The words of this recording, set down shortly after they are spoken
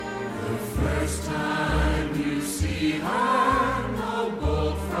first time you see her, no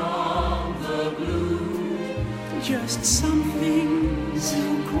bolt from the blue. Just something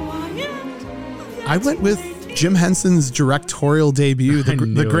so quiet. I went with Jim Henson's directorial debut, The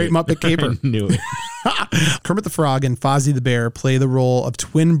Great Muppet Caper. I knew it. Kermit the Frog and Fozzie the Bear play the role of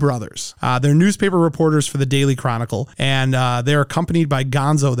twin brothers. They're newspaper reporters for the Daily Chronicle, and they're accompanied by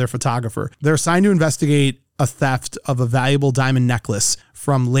Gonzo, their photographer. They're assigned to investigate a theft of a valuable diamond necklace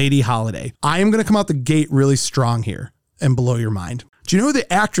from Lady Holiday. I am going to come out the gate really strong here and blow your mind. Do you know who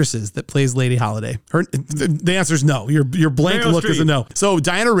the actress is that plays Lady Holiday? The answer is no. Your blank Meryl look is a no. So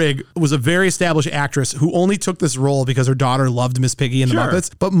Diana Rigg was a very established actress who only took this role because her daughter loved Miss Piggy and the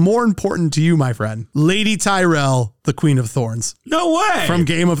Muppets. But more important to you, my friend, Lady Tyrell, the Queen of Thorns. No way. From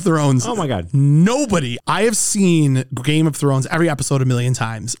Game of Thrones. Oh my God. Nobody. I have seen Game of Thrones every episode a million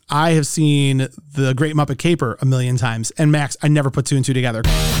times. I have seen The Great Muppet Caper a million times. And Max, I never put two and two together.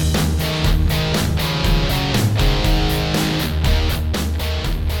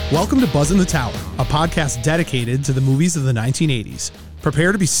 Welcome to Buzz in the Tower, a podcast dedicated to the movies of the 1980s.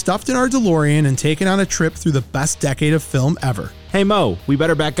 Prepare to be stuffed in our DeLorean and taken on a trip through the best decade of film ever. Hey, Mo, we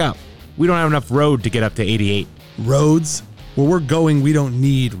better back up. We don't have enough road to get up to 88. Roads? Where we're going, we don't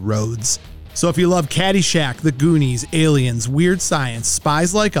need roads. So if you love Caddyshack, The Goonies, Aliens, Weird Science,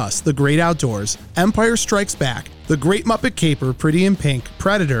 Spies Like Us, The Great Outdoors, Empire Strikes Back, The Great Muppet Caper, Pretty in Pink,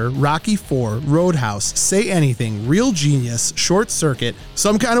 Predator, Rocky IV, Roadhouse, Say Anything, Real Genius, Short Circuit,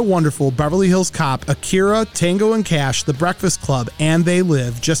 Some Kind of Wonderful, Beverly Hills Cop, Akira, Tango and Cash, The Breakfast Club, and They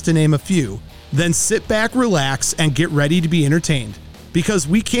Live, just to name a few, then sit back, relax, and get ready to be entertained. Because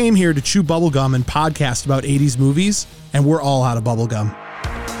we came here to chew bubblegum and podcast about 80s movies, and we're all out of bubblegum.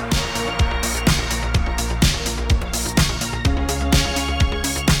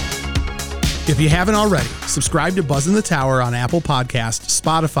 If you haven't already, subscribe to Buzz in the Tower on Apple Podcasts,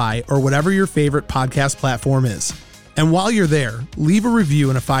 Spotify, or whatever your favorite podcast platform is. And while you're there, leave a review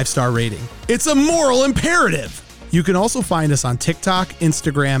and a 5-star rating. It's a moral imperative! You can also find us on TikTok,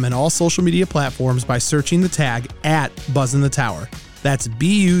 Instagram, and all social media platforms by searching the tag @BuzzInTheTower. That's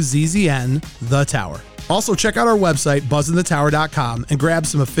BUZZN, The Tower. Also, check out our website, buzzinthetower.com, and grab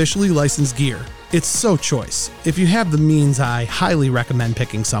some officially licensed gear. It's so choice. If you have the means, I highly recommend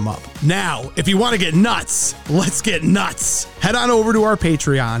picking some up. Now, if you want to get nuts, let's get nuts. Head on over to our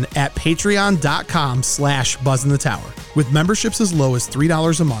Patreon at patreon.com/buzzinthetower. With memberships as low as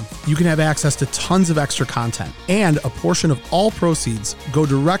 $3 a month, you can have access to tons of extra content, and a portion of all proceeds go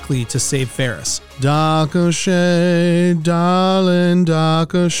directly to Save Ferris. Doc O'Shea, darling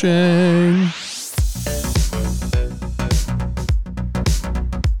Doc O'Shea.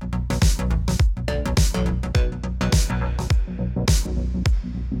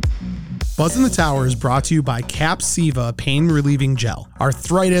 Buzz in the Tower is brought to you by Capsiva Pain Relieving Gel.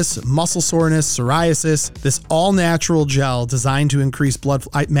 Arthritis, muscle soreness, psoriasis, this all-natural gel designed to increase blood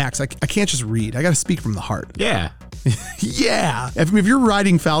flow. Max, I can't just read. I got to speak from the heart. Yeah. Yeah. If you're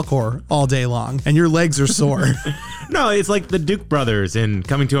riding Falcor all day long and your legs are sore. No, it's like the Duke brothers in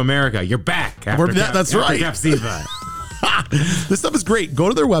Coming to America. You're back. That's right. Capsiva. This stuff is great. Go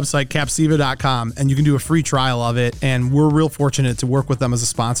to their website, capsiva.com, and you can do a free trial of it. And we're real fortunate to work with them as a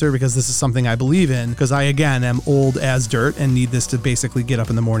sponsor because this is something I believe in because I, again, am old as dirt and need this to basically get up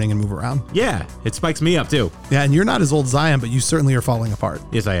in the morning and move around. Yeah, it spikes me up too. Yeah, and you're not as old as I am, but you certainly are falling apart.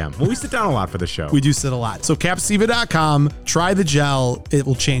 Yes, I am. Well, we sit down a lot for the show. We do sit a lot. So capsiva.com, try the gel. It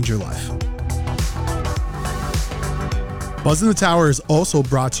will change your life. Buzz in the Tower is also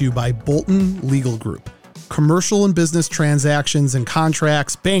brought to you by Bolton Legal Group. Commercial and business transactions and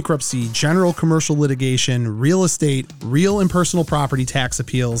contracts, bankruptcy, general commercial litigation, real estate, real and personal property tax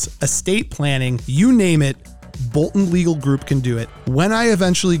appeals, estate planning, you name it, Bolton Legal Group can do it. When I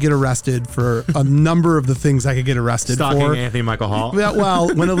eventually get arrested for a number of the things I could get arrested Stalking for. Anthony Michael Hall. Well,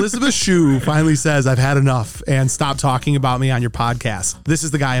 when Elizabeth Shue finally says, I've had enough and stop talking about me on your podcast, this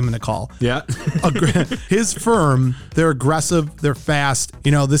is the guy I'm going to call. Yeah. His firm, they're aggressive, they're fast.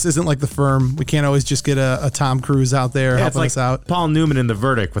 You know, this isn't like The Firm. We can't always just get a Tom Cruise out there helping us out. Paul Newman in The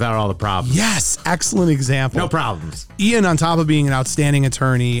Verdict without all the problems. Yes, excellent example. No problems. Ian, on top of being an outstanding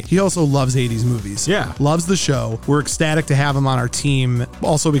attorney, he also loves 80s movies. Yeah. Loves the show. We're ecstatic to have him on our team,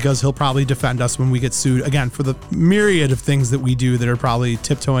 also because he'll probably defend us when we get sued, again, for the myriad of things that we do that are probably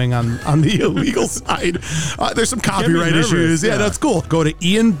tiptoeing on the illegal side. There's some copyright issues. Yeah, that's cool. Go to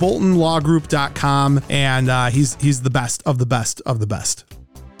ianboltonlawgroup.com, and he's the best of the best of the best.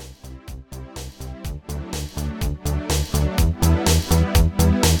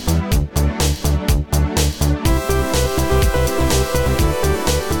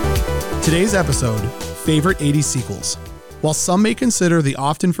 Today's episode, favorite 80s sequels. While some may consider the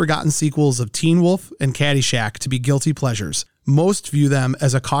often forgotten sequels of Teen Wolf and Caddyshack to be guilty pleasures, most view them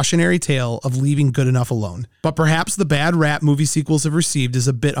as a cautionary tale of leaving good enough alone. But perhaps the bad rap movie sequels have received is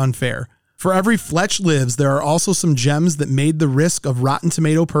a bit unfair. For every Fletch lives, there are also some gems that made the risk of Rotten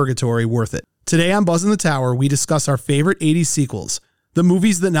Tomato purgatory worth it. Today on Buzz in the Tower, we discuss our favorite 80s sequels, the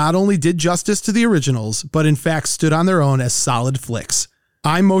movies that not only did justice to the originals, but in fact stood on their own as solid flicks.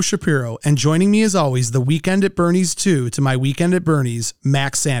 I'm Mo Shapiro, and joining me as always, the Weekend at Bernie's 2 to my Weekend at Bernie's,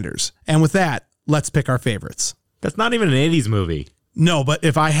 Max Sanders. And with that, let's pick our favorites. That's not even an 80s movie. No, but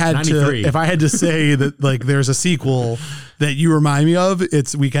if I had 93. to say that like there's a sequel that you remind me of,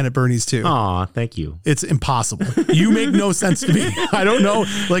 it's Weekend at Bernie's 2. Aw, thank you. It's impossible. You make no sense to me. I don't know.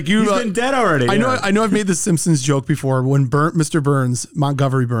 Like you, He's been dead already. I know. I've made the Simpsons joke before when Mr. Burns,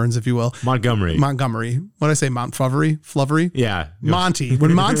 Montgomery Burns, if you will, Montgomery. What did I say? Flubbery? Yeah. Monty.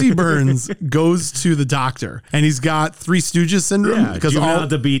 When Monty Burns goes to the doctor and he's got Three Stooges syndrome because all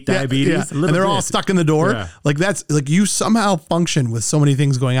to beat diabetes, and they're all stuck in the door. Yeah. Like that's like you somehow function with so many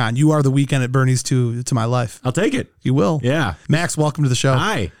things going on. You are the Weekend at Bernie's to my life. I'll take it. You will. Yeah. Max, welcome to the show.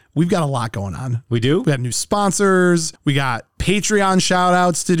 Hi. We've got a lot going on. We do? We got new sponsors. We got Patreon shout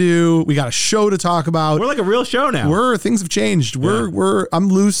outs to do. We got a show to talk about. We're like a real show now. Things have changed. I'm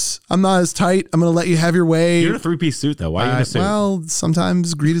loose. I'm not as tight. I'm going to let you have your way. You're in a 3-piece suit though. Why are you in a suit? Well,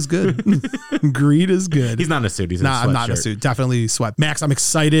 sometimes greed is good. Greed is good. He's not in a suit. He's in a sweatshirt. I'm not in a suit. Definitely sweat. Max, I'm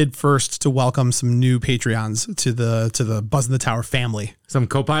excited first to welcome some new Patreons to the Buzz in the Tower family. Some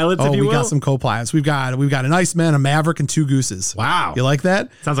co-pilots, if you will? We got some co-pilots. We've got an Iceman, a Maverick, and 2 Gooses. Wow. You like that?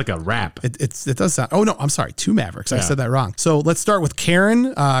 Sounds like a rap. It does sound. Oh no, I'm sorry, 2 Mavericks. I said that wrong. So let's start with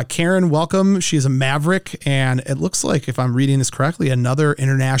Karen. Karen, welcome. She is a Maverick, and it looks like, if I'm reading this correctly, another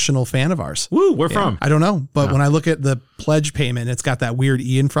international fan of ours. Woo, where from? I don't know, but when I look at the pledge payment, it's got that weird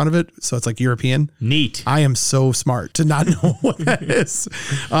E in front of it, so it's like European. Neat. I am so smart to not know what that is.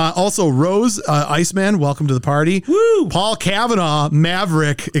 Also, Rose, Iceman, welcome to the party. Woo! Paul Kavanaugh,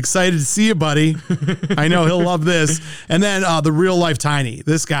 Maverick, excited to see you, buddy. I know he'll love this. And then the real life Tiny,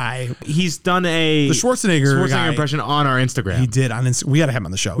 this guy. He's done the Schwarzenegger guy. impression on our Instagram. He did on Instagram. We got to have him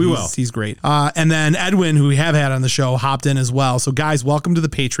on the show. We will. He's great. And then Edwin, who we have had on the show, hopped in as well. So guys, welcome to the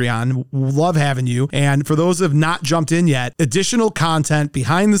Patreon. Love having you. And for those who have not jumped in yet, additional content,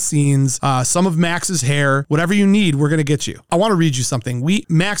 behind the scenes, some of Max's hair, whatever you need, we're going to get you. I want to read you something.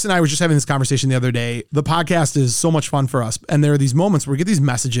 Max and I were just having this conversation the other day. The podcast is so much fun for us. And there are these moments where we get these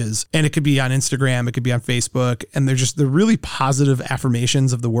messages, and it could be on Instagram, it could be on Facebook, and they're really positive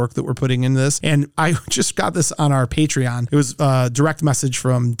affirmations of the work that we're putting in this. And I just got this on our Patreon. It was a direct message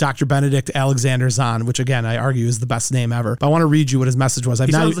from Dr. Benedict Alexander Zahn, which again, I argue is the best name ever. But I want to read you what his message was.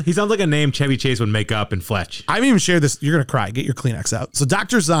 He sounds like a name Chevy Chase would make up in Fletch. I haven't even shared this. You're going to cry. Get your Kleenex out. So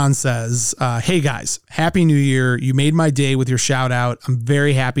Dr. Zahn says, hey guys, Happy New Year. You made my day with your shout out. I'm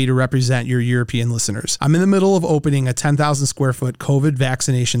very happy to represent your European listeners. I'm in the middle of opening a 10,000 square foot COVID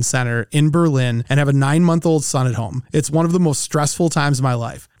vaccination center in Berlin and have a 9-month-old son at home. It's one of the most stressful times of my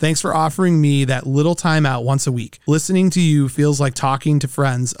life. Thanks for offering me that little time out once a week. Listening to you feels like talking to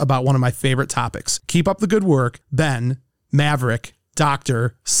friends about one of my favorite topics. Keep up the good work. Ben, Maverick,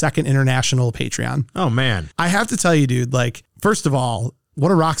 Doctor, Second International Patreon. Oh, man. I have to tell you, dude, like, first of all,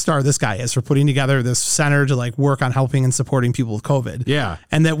 what a rock star this guy is for putting together this center to like work on helping and supporting people with COVID. Yeah.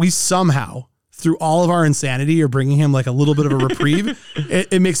 And that we somehow, through all of our insanity, are bringing him like a little bit of a reprieve.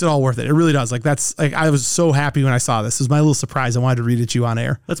 It makes it all worth it. It really does. Like that's like, I was so happy when I saw this. It was my little surprise. I wanted to read it to you on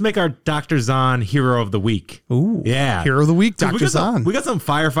air. Let's make our Dr. Zahn hero of the week. Ooh. Yeah. Hero of the week, Dr. Zahn. We got some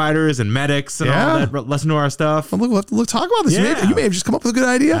firefighters and medics and all that listen to our stuff. Well, look, talk about this. Yeah. You may have just come up with a good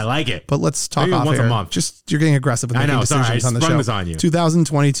idea. I like it. But let's talk Maybe off once air. a month. Just, you're getting aggressive with making decisions on the show. This on you.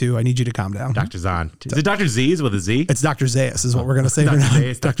 2022. I need you to calm down. Dr. Zahn. Is it Dr. Z's with a Z? It's Dr. Zayas is what we're going to say for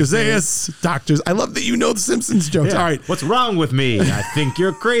now. Dr. Zayas. Doctors. I love that you know the Simpsons jokes. Yeah. All right. What's wrong with me? I think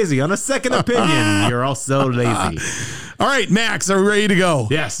you're crazy. On a second opinion, you're all so lazy. All right, Max, are we ready to go?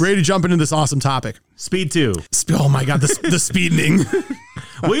 Yes. Ready to jump into this awesome topic. Speed 2. Oh my God, the speeding.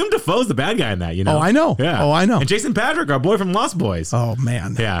 William Dafoe's the bad guy in that, you know? Oh, I know. Yeah. Oh, I know. And Jason Patrick, our boy from Lost Boys. Oh,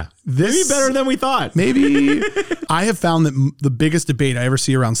 man. Yeah. This Maybe better than we thought. Maybe. I have found that the biggest debate I ever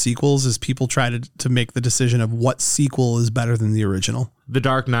see around sequels is people try to make the decision of what sequel is better than the original. The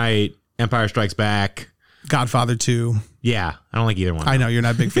Dark Knight, Empire Strikes Back. Godfather 2. Yeah, I don't like either one. I know you're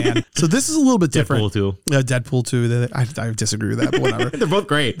not a big fan. So this is a little bit different. Deadpool 2. Deadpool 2. I disagree with that, but whatever. They're both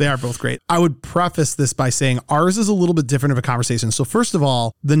great. They are both great. I would preface this by saying ours is a little bit different of a conversation. So first of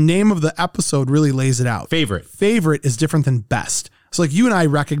all, the name of the episode really lays it out. Favorite. Favorite is different than best. So like you and I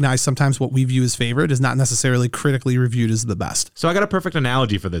recognize sometimes what we view as favorite is not necessarily critically reviewed as the best. So I got a perfect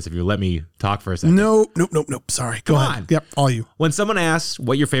analogy for this if you let me talk for a second. Nope. Sorry. Go Come ahead. on. Yep. All you. When someone asks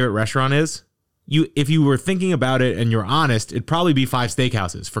what your favorite restaurant is, if you were thinking about it and you're honest, it'd probably be 5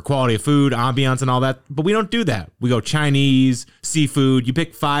 steakhouses for quality of food, ambiance, and all that. But we don't do that. We go Chinese, seafood. You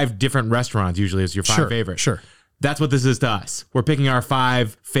pick 5 different restaurants usually as your 5 favorite. Sure. That's what this is to us. We're picking our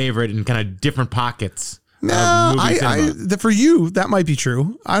 5 favorite in kind of different pockets. No, for you, that might be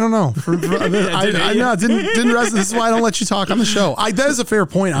true. I don't know. Didn't resonate. This is why I don't let you talk on the show. That is a fair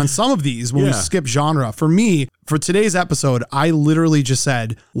point on some of these when we skip genre. For me, for today's episode, I literally just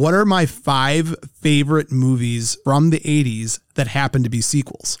said, what are my 5 favorite movies from the 80s that happen to be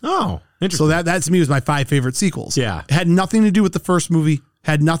sequels? Oh, interesting. So that to me was my 5 favorite sequels. Yeah. It had nothing to do with the first movie.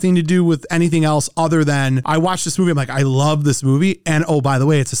 Had nothing to do with anything else other than I watched this movie. I'm like, I love this movie. And oh, by the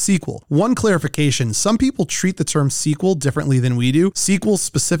way, it's a sequel. One clarification. Some people treat the term sequel differently than we do. Sequel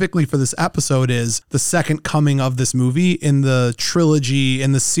specifically for this episode is the second coming of this movie in the trilogy,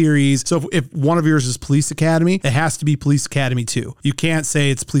 in the series. So if one of yours is Police Academy, it has to be Police Academy 2. You can't say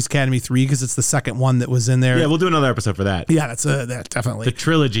it's Police Academy 3 because it's the second one that was in there. Yeah, we'll do another episode for that. Yeah, that definitely. The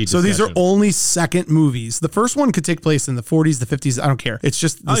trilogy discussion. So these are only second movies. The first one could take place in the 40s, the 50s. I don't care. It's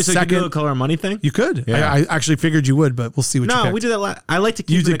just the so second. You could do a Color Money thing? You could. Yeah. I actually figured you would, but we'll see what you pick. No, we did that. I like to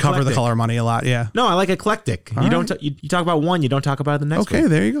keep You it did cover the eclectic. Color Money a lot, yeah. No, I like eclectic. You don't. You talk about one, you don't talk about the next Okay, one.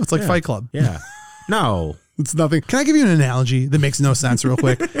 there you go. It's like Fight Club. Yeah. No. It's nothing. Can I give you an analogy that makes no sense real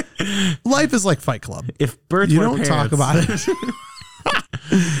quick? Life is like Fight Club. If birds You were don't parents. talk about it.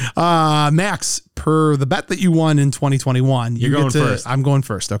 Max, per the bet that you won in 2021, You're going first. I'm going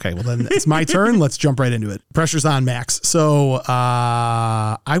first. Okay, well then it's my turn. Let's jump right into it. Pressure's on, Max. So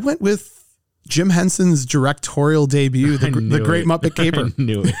I went with Jim Henson's directorial debut, The Great Muppet Caper. I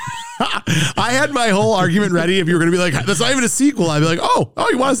knew it. I had my whole argument ready. If you were going to be like, that's not even a sequel, I'd be like, oh,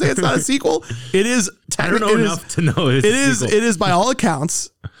 you want to say it's not a sequel? It is. I don't know enough to know it is. It is by all accounts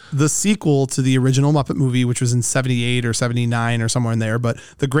the sequel to the original Muppet movie, which was in 78 or 79 or somewhere in there. But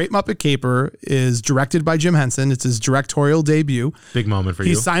The Great Muppet Caper is directed by Jim Henson. It's his directorial debut. Big moment for He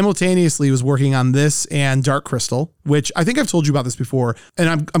you. simultaneously was working on this and Dark Crystal, which I think I've told you about this before.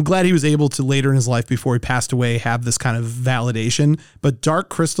 And I'm glad he was able to later in his life, before he passed away, have this kind of validation. But Dark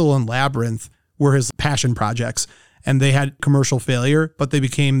Crystal and Labyrinth were his passion projects. And they had commercial failure, but they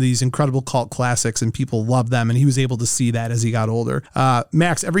became these incredible cult classics and people loved them. And he was able to see that as he got older.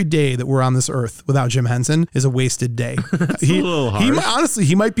 Max, every day that we're on this earth without Jim Henson is a wasted day. He, a little harsh. Honestly,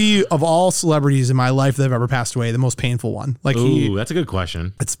 he might be, of all celebrities in my life that have ever passed away, the most painful one. Ooh, that's a good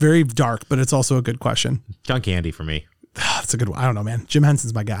question. It's very dark, but it's also a good question. John Candy for me. That's a good one. I don't know, man. Jim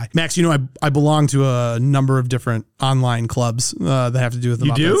Henson's my guy. Max, you know, I belong to a number of different online clubs that have to do with the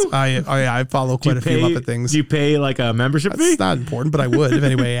You Muppets. do? I follow quite a few Muppet things. Do you pay like a membership fee? It's not important, but I would if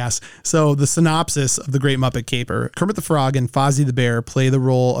anybody asked. So the synopsis of The Great Muppet Caper: Kermit the Frog and Fozzie the Bear play the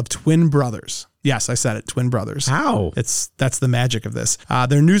role of twin brothers. Yes, I said it. Twin brothers. How? That's the magic of this.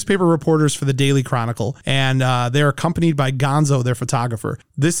 They're newspaper reporters for the Daily Chronicle, and they're accompanied by Gonzo, their photographer.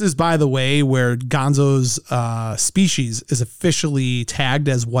 This is, by the way, where Gonzo's species is officially tagged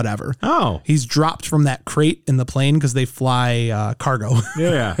as whatever. Oh. He's dropped from that crate in the plane because they fly cargo.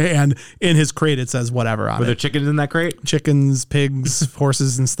 Yeah. And in his crate, it says whatever on Were there it. chickens in that crate? Chickens, pigs,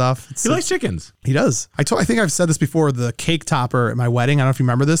 horses, and stuff. He likes chickens. He does. I think I've said this before. The cake topper at my wedding, I don't know if you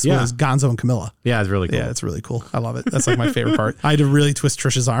remember this, Yeah. was Gonzo and Camilla. Yeah, it's really cool. Yeah, it's really cool. I love it. That's like my favorite part. I had to really twist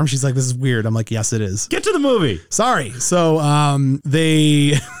Trisha's arm. She's like, this is weird. I'm like, yes, it is. Get to the movie. Sorry. So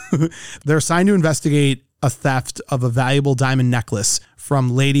they're assigned to investigate a theft of a valuable diamond necklace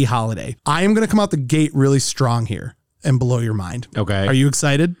from Lady Holiday. I am going to come out the gate really strong here and blow your mind. Okay. Are you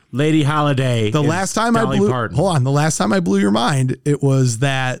excited? Lady Holiday. The last time I blew your mind, it was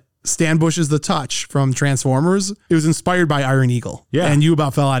that Stan Bush's The Touch from Transformers. It was inspired by Iron Eagle. Yeah. And you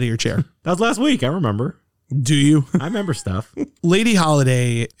about fell out of your chair. That was last week. I remember. Do you? I remember stuff. Lady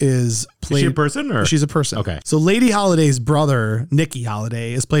Holiday is played. Is she a person or? She's a person. Okay. So Lady Holiday's brother, Nicky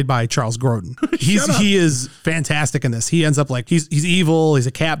Holiday, is played by Charles Grodin. He is fantastic in this. He ends up like he's evil. He's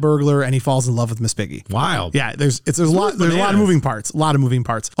a cat burglar, and he falls in love with Miss Piggy. Wild. Yeah, there's a lot of moving parts. A lot of moving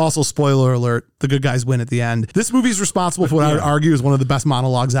parts. Also, spoiler alert: the good guys win at the end. This movie is responsible for what I would argue is one of the best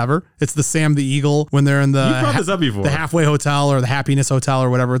monologues ever. It's the Sam the Eagle when they're in the You brought this up before. the Halfway Hotel or the Happiness Hotel or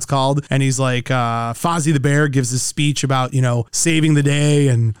whatever it's called, and he's like Fozzie the Bear gives his speech about saving the day,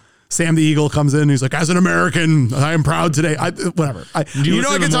 and Sam the Eagle comes in and he's like, as an American, I am proud today. Whatever. I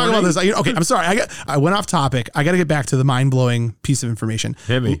can talk about this. Okay, I'm sorry. I went off topic. I got to get back to the mind-blowing piece of information.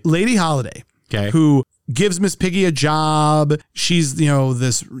 Hit me. Lady Holiday, Okay. who gives Miss Piggy a job. She's,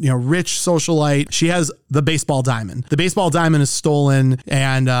 this, rich socialite. She has the baseball diamond. The baseball diamond is stolen,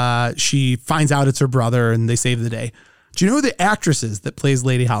 and she finds out it's her brother, and they save the day. Do you know who the actress is that plays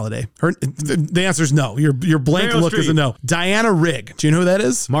Lady Holiday? The answer is no. Your blank Meryl look is a Streep. no. Diana Rigg. Do you know who that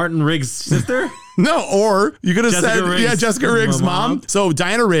is? Martin Riggs' sister? No, or you could have said, Riggs' Jessica Riggs' mom. So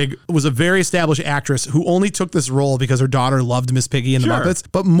Diana Rigg was a very established actress who only took this role because her daughter loved Miss Piggy and the Sure. Muppets.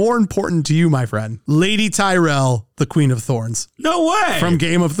 But more important to you, my friend, Lady Tyrell, the Queen of Thorns No way. from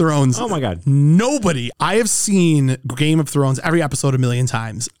Game of Thrones. Oh my God. Nobody. I have seen Game of Thrones every episode a million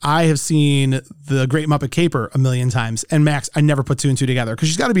times. I have seen The Great Muppet Caper a million times. And Max, I never put two and two together because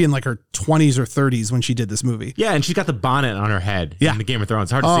she's got to be in like her 20s or 30s when she did this movie. Yeah, and she's got the bonnet on her head Yeah. in the Game of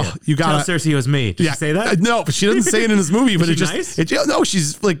Thrones. Hard to see it. You gotta- Tell Cersei it was me. Did she say that? No, but she doesn't say it in this movie. But Is it she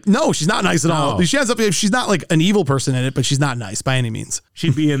just nice? no, she's not nice at all. Oh. She ends up she's not like an evil person in it, but she's not nice by any means.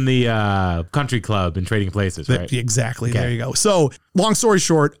 She'd be in the country club in Trading Places, right? Exactly. Okay. There you go. So, long story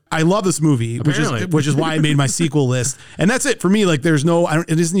short, I love this movie, Apparently. which is why I made my sequel list. And that's it for me. Like, there's no, it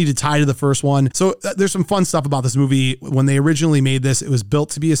doesn't need to tie to the first one. So there's some fun stuff about this movie. When they originally made this, it was built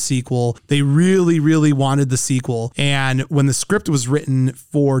to be a sequel. They really, really wanted the sequel. And when the script was written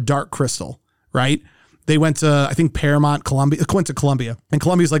for Dark Crystal, right? They went to, I think, went to Columbia. And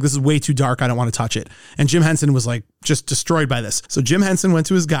Columbia's like, this is way too dark. I don't want to touch it. And Jim Henson was like, just destroyed by this. So Jim Henson went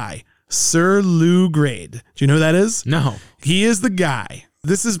to his guy, Sir Lou Grade. Do you know who that is? No. He is the guy.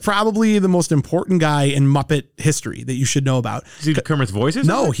 This is probably the most important guy in Muppet history that you should know about. Is he Kermit's voice or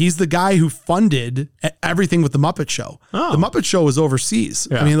No, something? he's the guy who funded everything with the Muppet Show. Oh. The Muppet Show was overseas.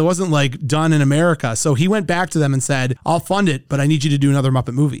 Yeah. I mean, it wasn't like done in America. So he went back to them and said, I'll fund it, but I need you to do another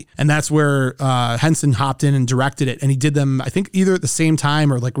Muppet movie. And that's where Henson hopped in and directed it. And he did them, I think, either at the same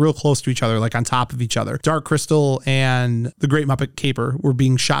time or like real close to each other, like on top of each other. Dark Crystal and The Great Muppet Caper were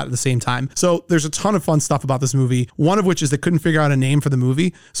being shot at the same time. So there's a ton of fun stuff about this movie. One of which is they couldn't figure out a name for the movie.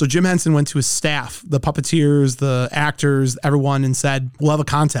 So Jim Henson went to his staff, the puppeteers, the actors, everyone, and said, we'll have a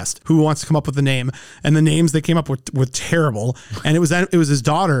contest. Who wants to come up with a name? And the names they came up with were terrible. And it was his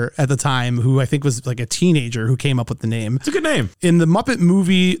daughter at the time, who I think was like a teenager, who came up with the name. It's a good name. In the Muppet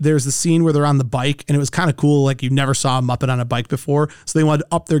movie, there's the scene where they're on the bike, and it was kind of cool. Like, you never saw a Muppet on a bike before. So they wanted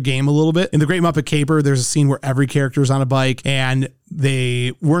to up their game a little bit. In The Great Muppet Caper, there's a scene where every character is on a bike, and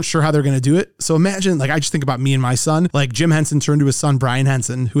they weren't sure how they're going to do it. So imagine, like, I just think about me and my son. Like, Jim Henson turned to his son, Brian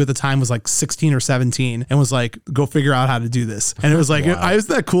Henson, who at the time was like 16 or 17, and was like, go figure out how to do this. And it was like, isn't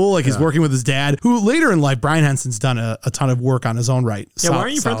that cool? Like, he's working with his dad, who later in life, Brian Henson's done a ton of work on his own right. Yeah, why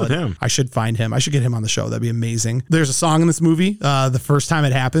aren't you friends with him? I should find him. I should get him on the show. That'd be amazing. There's a song in this movie, the first time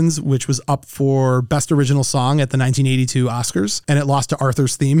it happens, which was up for Best Original Song at the 1982 Oscars, and it lost to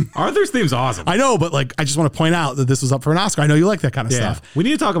Arthur's Theme. Arthur's theme's awesome. I know, but like, I just want to point out that this was up for an Oscar. I know you like that kind of Yeah. stuff. We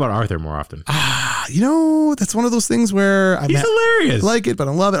need to talk about Arthur more often. That's one of those things where He's hilarious. I like it, but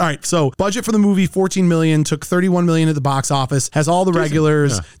I love it. All right, so budget for the movie, $14 million, took $31 million at the box office, has all the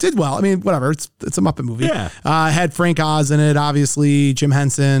regulars, did well. I mean, whatever, it's a Muppet movie. Yeah. Had Frank Oz in it, obviously, Jim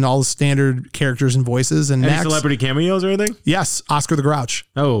Henson, all the standard characters and voices. And Any Max, celebrity cameos or anything? Yes, Oscar the Grouch.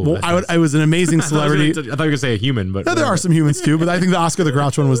 Oh, well, that's nice. I was an amazing celebrity. I thought you were going to say a human, but Yeah, there are some humans too, but I think the Oscar the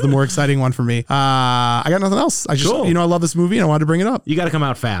Grouch one was the more exciting one for me. I got nothing else. I just, Cool. I love this movie and I wanted to bring it up. You got to come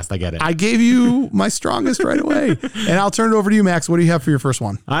out fast. I get it. I gave you my strongest right away. And I'll turn it over to you, Max. What do you have for your first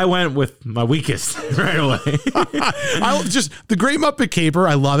one? I went with my weakest right away. Just The Great Muppet Caper.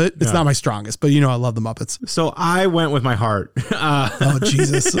 I love it. It's not my strongest, but I love the Muppets. So I went with my heart. Oh,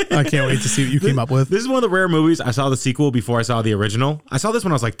 Jesus. I can't wait to see what you came up with. This is one of the rare movies. I saw the sequel before I saw the original. I saw this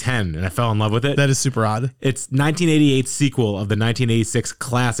when I was like 10 and I fell in love with it. That is super odd. It's 1988's sequel of the 1986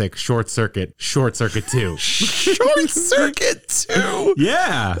 classic Short Circuit 2. Short Circuit 2.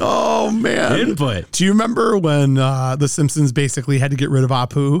 Yeah. Oh, man. Input. Do you remember when The Simpsons basically had to get rid of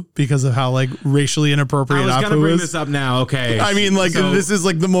Apu because of how like racially inappropriate I was going to Apu bring is? this up now. Okay. I mean, like, So- this is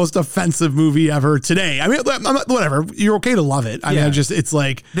like the most offensive movie ever today. I mean, whatever. You're okay to love it. I mean, Yeah. it's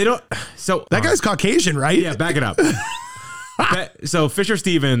like, They don't. So that guy's Caucasian, right? Yeah, back it up. So Fisher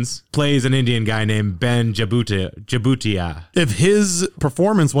Stevens plays an Indian guy named Ben Jabutia. If his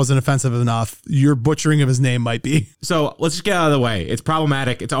performance wasn't offensive enough, your butchering of his name might be. So let's just get out of the way. It's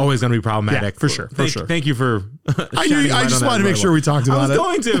problematic. It's always going to be problematic. Yeah, for sure, for sure. Thank you for. I just wanted to make sure we talked about I it. was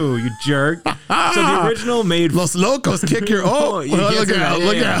going to, you jerk. So the original made. Los Locos kick your. Oh, You look can't say out! that.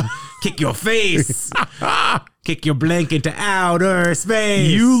 Look Yeah. out! Kick your face. Kick your blanket to outer space.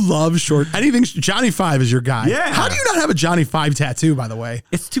 You love anything. Johnny Five is your guy. Yeah. How do you not have a Johnny Five tattoo, by the way?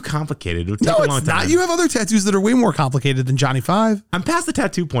 It's too complicated. It would take No, a long it's time. not. You have other tattoos that are way more complicated than Johnny Five. I'm past the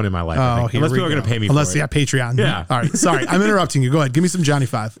tattoo point in my life. I think. Here Unless we people are go. going to pay me Unless, for it. yeah, Patreon. Yeah. All right. Sorry. I'm interrupting you. Go ahead. Give me some Johnny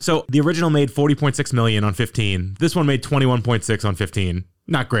Five. So the original made $40.6 million on 15. This one made $21.6 on 15.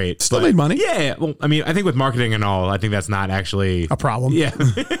 Not great. Still but- made money. Yeah. Well, I mean, I think with marketing and all, I think that's not actually A problem. Yeah.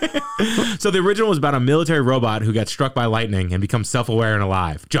 So the original was about a military robot who got struck by lightning and becomes self-aware and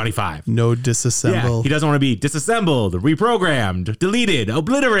alive. Johnny Five. No Yeah, disassemble. he doesn't want to be disassembled, reprogrammed, deleted,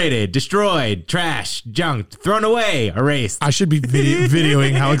 obliterated, destroyed, trashed, junked, thrown away, erased. I should be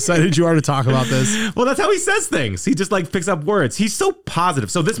videoing how excited you are to talk about this. Well, that's how he says things. He just like picks up words. He's so positive.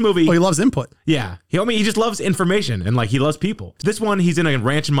 So this movie, Oh, he loves input. yeah, he just loves information and like he loves people. This one, he's in a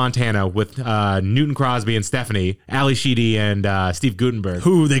ranch in Montana with Newton Crosby and Stephanie, Ali Sheedy and Steve Gutenberg.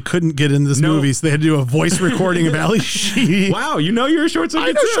 Who they couldn't get into this No. movie, so they had to do a voice recording of Ali Sheedy. Wow, you know you're a short circuit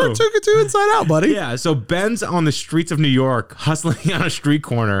I know too. Short Circuit 2 Inside Out, buddy. Yeah, so Ben's on the streets of New York hustling on a street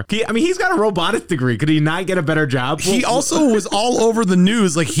corner. He's got a robotics degree. Could he not get a better job? He also was all over the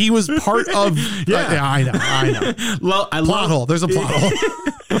news. Like he was part of. Yeah. I know. Plot hole. There's a plot hole.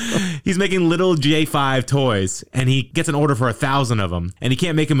 He's making little J5 toys, and he gets an order for 1,000 of them, and he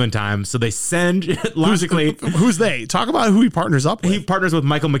can't make them in time. So they send logically. Who's they? Talk about who he partners up with. He partners with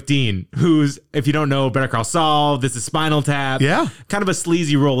Michael McDean, who's, if you don't know, Better Call Saul. This is Spinal Tap. Yeah. Kind of a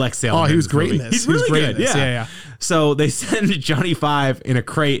sleazy Rolex salesman. Oh, he was this great in movie. this. He's He was really great in good. this. Yeah. So they send Johnny Five in a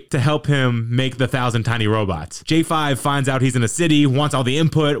crate to help him make the 1,000 tiny robots. J5 finds out he's in a city, wants all the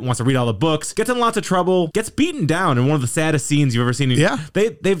input, wants to read all the books, gets in lots of trouble, gets beaten down in one of the saddest scenes you've ever seen. Yeah.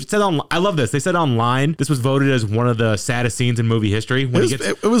 They've said I love this. They said online this was voted as one of the saddest scenes in movie history. When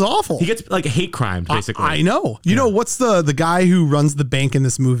It was awful. he gets like hate crime basically. I know. You know what's the guy who runs the bank in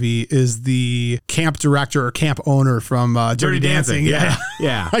this movie is the camp director or camp owner from Dirty Dancing. Yeah.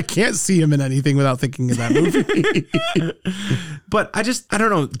 Yeah. I can't see him in anything without thinking of that movie. But I don't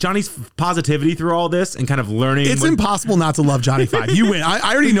know, Johnny's positivity through all this and kind of learning. It's impossible not to love Johnny Five. You win.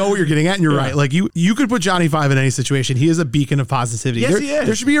 I already know what you're getting at, and you're right. Like you could put Johnny Five in any situation. He is a beacon of positivity. Yes, he is.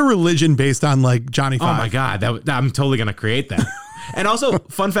 There should be a religion based on like Johnny Oh Five. my God, I'm totally going to create that. And also,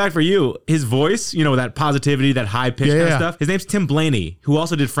 fun fact for you, his voice, that positivity, that high pitch kind of Yeah. stuff. His name's Tim Blaney, who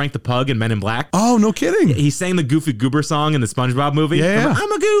also did Frank the Pug and Men in Black. Oh, no kidding. He sang the Goofy Goober song in the SpongeBob movie. Yeah.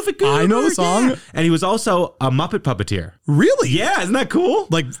 I'm a Goofy Goober. I know the song. yeah. And he was also a Muppet puppeteer. Really? Yeah, isn't that cool?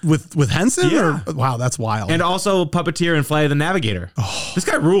 Like with Henson? Yeah. Or, wow, that's wild. And also puppeteer in Flight of the Navigator. This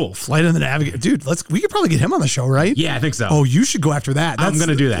guy rules. Flight of the Navigator. Dude, we could probably get him on the show, right? Yeah, I think so. Oh, you should go after that. I'm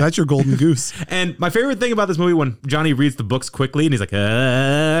gonna do that. That's your golden goose. And my favorite thing about this movie, when Johnny reads the books quickly and he's like,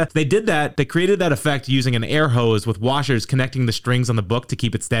 they did that. They created that effect using an air hose with washers connecting the strings on the book to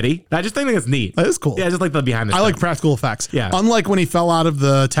keep it steady. I just think that's neat. That is cool. Yeah, I just like the behind the I like practical effects. Yeah. Unlike when he fell out of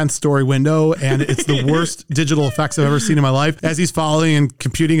the 10th story window, and it's the worst digital effects I've ever seen in my life. As he's falling and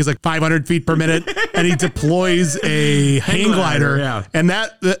computing is like 500 feet per minute, and he deploys a hang glider. Yeah. And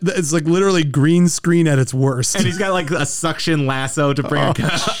that is like literally green screen at its worst. And he's got like a suction lasso to bring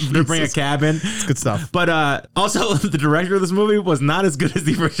a cab in. It's good stuff. But also, the director of this movie was not as good as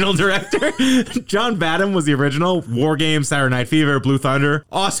the original director. John Badham was the original. War Games, Saturday Night Fever, Blue Thunder.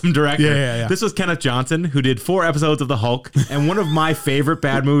 Awesome director. Yeah. This was Kenneth Johnson, who did 4 episodes of The Hulk and one of my favorite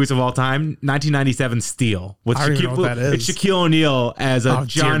bad movies of all time, 1997 Steel. With I don't even know what that is. It's Shaquille O'Neal as a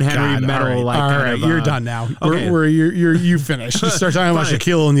John dear Henry God. medal. All right, you're done now. Okay. You finished. Just start talking about Funny.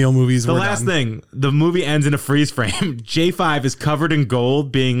 Shaquille O'Neal movies. The last thing, the movie ends in a freeze frame. J5 is covered in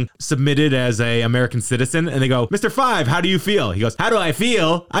gold being submitted as a American citizen. And they go, Mr. 5, how do you feel? He goes, how do I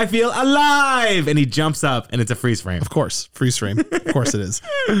feel? I feel alive. And he jumps up and it's a freeze frame. Of course, freeze frame. Of course it is.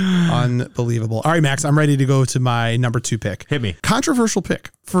 Unbelievable. All right, Max, I'm ready to go to my number 2 pick. Hit me. Controversial pick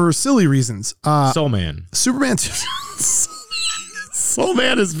for silly reasons. Soul Man. Superman 2. Soul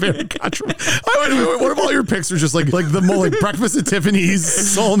Man is very controversial. What if all your picks are just like the like Breakfast at Tiffany's,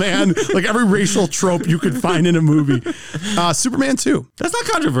 Soul Man, like every racial trope you could find in a movie? Superman 2. That's not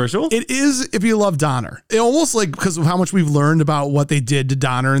controversial. It is if you love Donner. It almost like because of how much we've learned about what they did to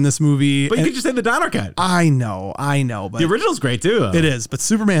Donner in this movie. But you could just say the Donner cut. I know, but The original's great too, though. it is. But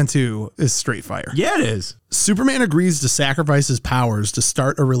Superman 2 is straight fire. Yeah, it is. Superman agrees to sacrifice his powers to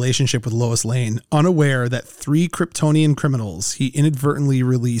start a relationship with Lois Lane, unaware that 3 Kryptonian criminals he inadvertently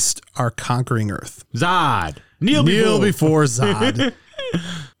released are conquering Earth. Zod. Kneel before Zod.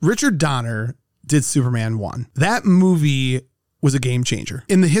 Richard Donner did Superman 1. That movie was a game changer.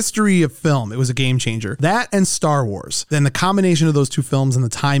 In the history of film, it was a game changer. That and Star Wars. Then the combination of those two films and the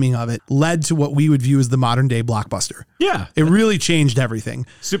timing of it led to what we would view as the modern day blockbuster. Yeah. It really changed everything.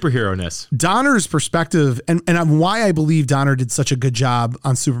 Superhero-ness. Donner's perspective, and why I believe Donner did such a good job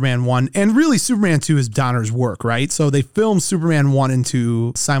on Superman 1, and really Superman 2 is Donner's work, right? So they filmed Superman 1 and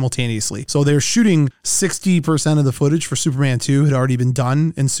 2 simultaneously. So they're shooting 60% of the footage for Superman 2 had already been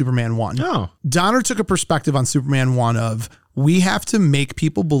done in Superman 1. Oh. Donner took a perspective on Superman 1 of, we have to make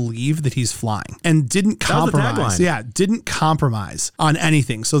people believe that he's flying, and didn't compromise. Yeah, didn't compromise on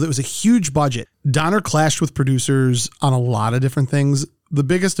anything. So there was a huge budget. Donner clashed with producers on a lot of different things, the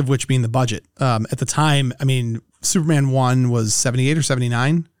biggest of which being the budget. At the time, I mean, Superman 1 was 78 or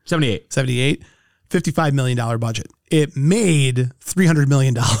 79? 78. $55 million budget. It made $300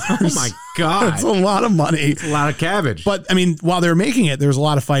 million. Oh my God. That's a lot of money. It's a lot of cabbage. But I mean, while they were making it, there was a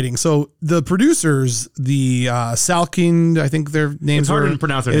lot of fighting. So the producers, the Salkind, I think their names it's hard to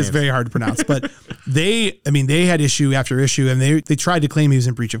pronounce their names. It's very hard to pronounce. But they had issue after issue, and they tried to claim he was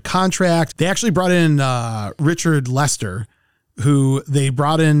in breach of contract. They actually brought in Richard Lester, who they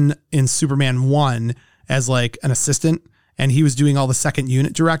brought in Superman 1 as like an assistant. And he was doing all the second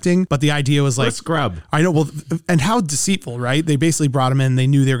unit directing. But the idea was like, what a scrub. I know. Well, and how deceitful, right? They basically brought him in. They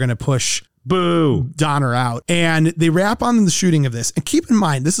knew they were going to push Donner out, and they wrap on the shooting of this. And keep in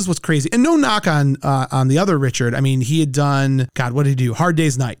mind, this is what's crazy. And no knock on the other Richard. I mean, he had done, God, what did he do? Hard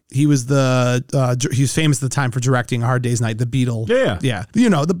Day's Night. He was he was famous at the time for directing Hard Day's Night, the Beatle. Yeah. You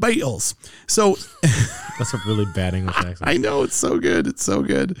know, the Beatles. So that's a really bad English accent. I know, it's so good. It's so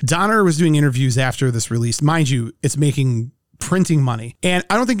good. Donner was doing interviews after this release. Mind you, it's making printing money. And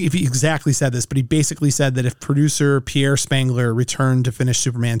I don't think if he exactly said this, but he basically said that if producer Pierre Spengler returned to finish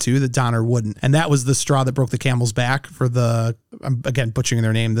Superman 2, that Donner wouldn't. And that was the straw that broke the camel's back for the, I'm again butchering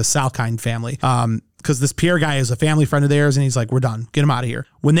their name, the Salkind family. Because this Pierre guy is a family friend of theirs, and he's like, we're done. Get him out of here.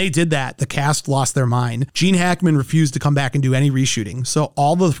 When they did that, the cast lost their mind. Gene Hackman refused to come back and do any reshooting. So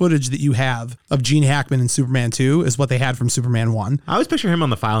all the footage that you have of Gene Hackman in Superman 2 is what they had from Superman 1. I always picture him on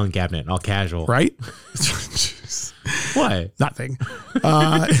the filing cabinet, all casual. Right? What? Nothing.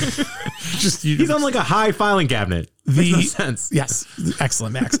 He's on like a high filing cabinet. Makes no sense. Yes.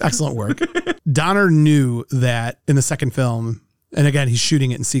 Excellent, Max. Excellent work. Donner knew that in the second film, and again, he's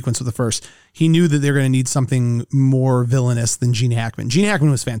shooting it in sequence with the first, he knew that they're going to need something more villainous than Gene Hackman. Gene Hackman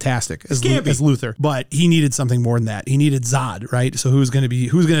was fantastic as Luthor, but he needed something more than that. He needed Zod, right? So who's going to be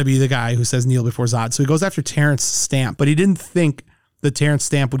the guy who says kneel before Zod? So he goes after Terrence Stamp, but he didn't think that Terrence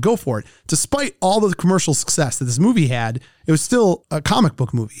Stamp would go for it. Despite all the commercial success that this movie had, it was still a comic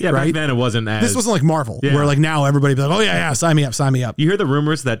book movie, yeah, right? Back then it wasn't as... This wasn't like Marvel, where like now everybody be like, oh yeah, sign me up. You hear the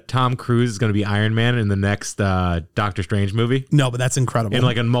rumors that Tom Cruise is going to be Iron Man in the next Doctor Strange movie? No, but that's incredible. In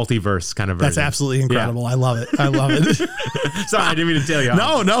like a multiverse kind of version. That's absolutely incredible. Yeah. I love it. Sorry, I didn't mean to tell you.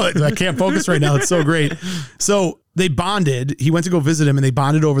 No, I can't focus right now. It's so great. So they bonded. He went to go visit him, and they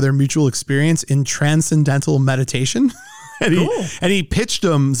bonded over their mutual experience in transcendental meditation. And he pitched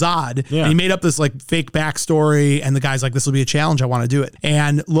him Zod, and he made up this like fake backstory, and the guy's like, this will be a challenge, I want to do it.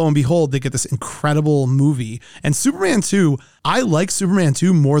 And lo and behold, they get this incredible movie. And Superman 2, I like Superman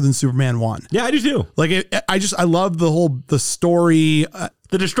 2 more than Superman 1. Yeah, I do too. Like I love the story.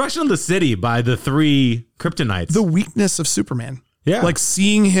 The destruction of the city by the 3 Kryptonites. The weakness of Superman. Yeah. Like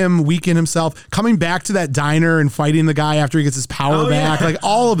seeing him weaken himself, coming back to that diner and fighting the guy after he gets his power back. Yeah. Like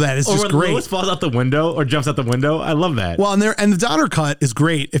all of that is just great. Lois falls out the window or jumps out the window. I love that. Well, and the Donner cut is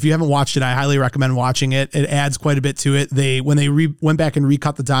great. If you haven't watched it, I highly recommend watching it. It adds quite a bit to it. When they went back and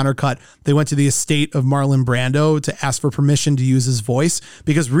recut the Donner cut, they went to the estate of Marlon Brando to ask for permission to use his voice,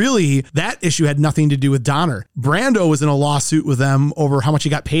 because really that issue had nothing to do with Donner. Brando was in a lawsuit with them over how much he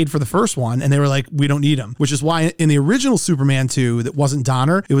got paid for the first one, and they were like, we don't need him, which is why in the original Superman 2 that wasn't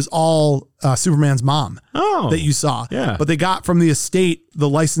Donner, it was all Superman's mom that you saw. Yeah. But they got from the estate the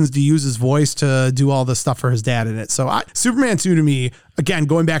license to use his voice to do all the stuff for his dad in it. So Superman 2 to me, again,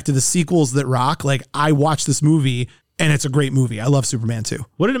 going back to the sequels that rock, like I watched this movie and it's a great movie. I love Superman 2.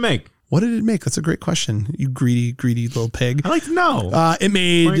 What did it make? What did it make? That's a great question. You greedy little pig. I like to know. It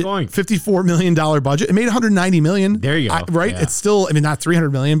made $54 million budget. It made $190 million. There you go. Right? Yeah. It's still, not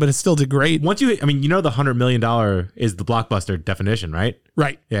 $300 million, but it still did great. The $100 million is the blockbuster definition, right?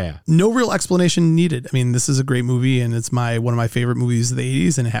 Right. Yeah. No real explanation needed. This is a great movie, and it's one of my favorite movies of the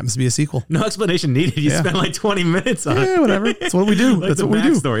 80s, and it happens to be a sequel. No explanation needed. You spent like 20 minutes on it. Yeah, whatever. That's what we do. Like that's what we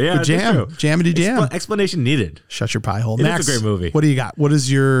do. Yeah, Jam. Explanation needed. Shut your pie hole. Max, it's a great movie. What do you got? What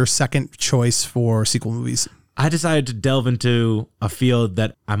is your second choice for sequel movies? I decided to delve into a field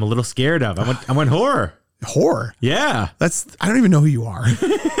that I'm a little scared of. I went horror. Horror? Yeah. I don't even know who you are. I'm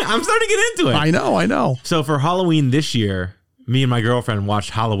starting to get into it. I know. So for Halloween this year, me and my girlfriend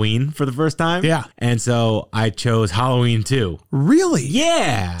watched Halloween for the first time. Yeah. And so I chose Halloween 2. Really?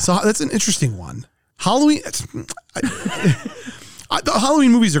 Yeah. So that's an interesting one. Halloween. The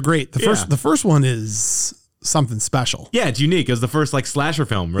Halloween movies are great. The first one is something special. Yeah, it's unique. It was the first like slasher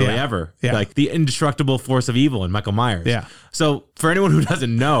film really ever. Yeah. Like the indestructible force of evil in Michael Myers. Yeah. So for anyone who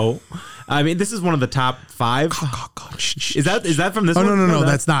doesn't know, I mean, this is one of the top 5. Is that from this one? No,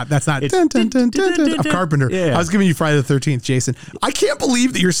 that's not. It's dun, dun, dun, dun, dun, of Carpenter. Yeah. I was giving you Friday the 13th, Jason. I can't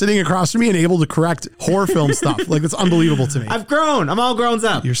believe that you're sitting across from me and able to correct horror film stuff. Like, it's unbelievable to me. I've grown. I'm all grown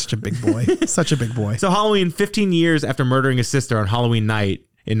up. You're such a big boy. Such a big boy. So Halloween, 15 years after murdering his sister on Halloween night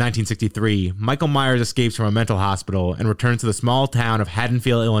in 1963, Michael Myers escapes from a mental hospital and returns to the small town of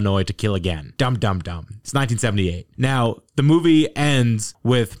Haddonfield, Illinois to kill again. Dum, dum, dum. It's 1978. Now, the movie ends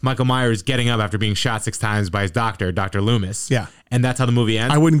with Michael Myers getting up after being shot 6 times by his doctor, Dr. Loomis. Yeah. And that's how the movie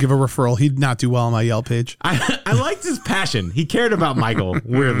ends. I wouldn't give a referral. He'd not do well on my Yelp page. I liked his passion. He cared about Michael,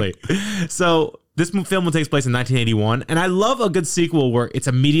 weirdly. So this film takes place in 1981, and I love a good sequel where it's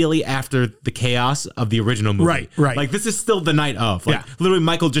immediately after the chaos of the original movie. Right. Like, this is still the night of. Like, literally,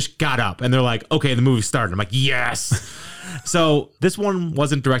 Michael just got up, and they're like, okay, the movie started. I'm like, yes. So this one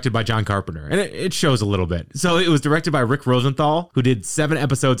wasn't directed by John Carpenter, and it shows a little bit. So it was directed by Rick Rosenthal, who did 7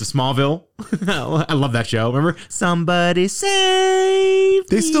 episodes of Smallville. I love that show. Remember? Somebody save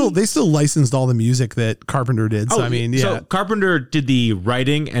They me. still licensed all the music that Carpenter did. So, I mean, yeah. So Carpenter did the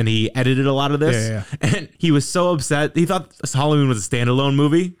writing and he edited a lot of this. Yeah. And he was so upset. He thought Halloween was a standalone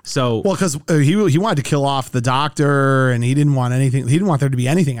movie. So Well, because he wanted to kill off the doctor, and he didn't want anything. He didn't want there to be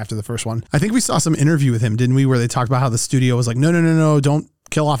anything after the first one. I think we saw some interview with him, didn't we, where they talked about how the studio was like, no, don't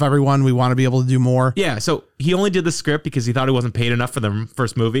kill off everyone. We want to be able to do more. yeah, so he only did the script because he thought he wasn't paid enough for the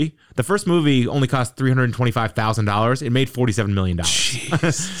first movie. The first movie only cost $325,000. It made $47 million.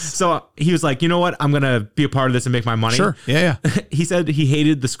 So he was like, you know what? I'm going to be a part of this and make my money. Sure. Yeah. He said he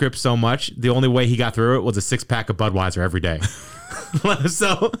hated the script so much, the only way he got through it was a 6-pack of Budweiser every day.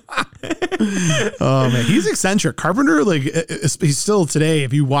 So Oh man, he's eccentric. Carpenter, like, he's still today.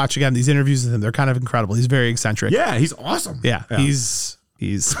 If you watch again these interviews with him, they're kind of incredible. He's very eccentric. yeah, he's awesome. Yeah.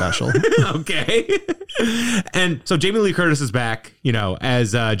 He's special. Okay. And so Jamie Lee Curtis is back,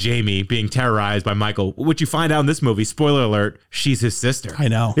 as Jamie being terrorized by Michael, which you find out in this movie, spoiler alert, she's his sister. I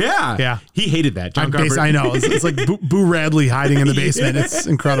know. Yeah. Yeah. He hated that. John Carpenter. I know. It's like Boo Radley hiding in the basement. It's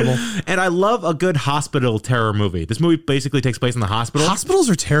incredible. And I love a good hospital terror movie. This movie basically takes place in the hospital. Hospitals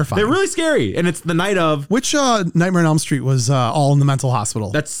are terrifying. They're really scary. And it's the night of. Which Nightmare on Elm Street was all in the mental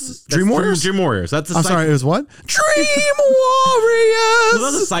hospital? That's Dream Warriors? Dream Warriors. That's I'm sorry, it was what? Dream Warriors! Well,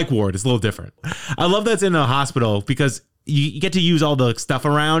 that's a psych ward. It's a little different. I love that's in a hospital because you get to use all the stuff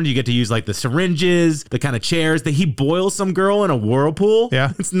around. You get to use like the syringes, the kind of chairs that he boils some girl in a whirlpool.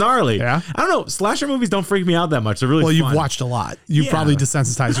 Yeah. It's gnarly. Yeah. I don't know. Slasher movies don't freak me out that much. They're really Well, fun. you've watched a lot. You've Yeah. probably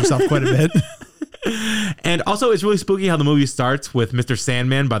desensitized yourself quite a bit. And also, it's really spooky how the movie starts with Mr.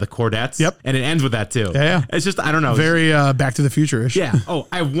 Sandman by the Chordettes. Yep. And it ends with that too. Yeah. It's just, I don't know. Very Back to the Future-ish. Yeah. Oh,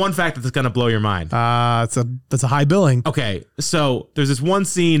 I have one fact that's going to blow your mind. That's a high billing. Okay. So there's this one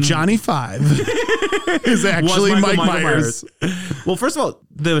scene. Johnny Five is actually was Mike Myers. Well, first of all,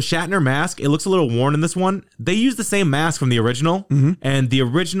 the Shatner mask, it looks a little worn in this one. They used the same mask from the original, and the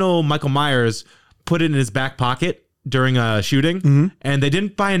original Michael Myers put it in his back pocket during a shooting, and they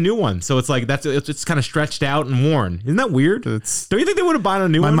didn't buy a new one. So it's like it's kind of stretched out and worn. Isn't that weird? Don't you think they would have bought a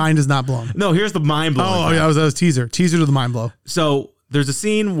new My one? mind is not blown. No, here's the mind blowing. Oh, yeah, that was teaser to the mind blow. So there's a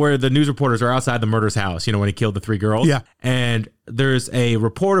scene where the news reporters are outside the murderer's house, when he killed the 3 girls. Yeah. And there's a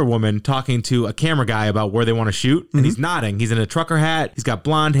reporter woman talking to a camera guy about where they want to shoot. And he's nodding. He's in a trucker hat. He's got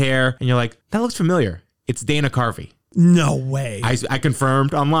blonde hair. And you're like, that looks familiar. It's Dana Carvey. No way. I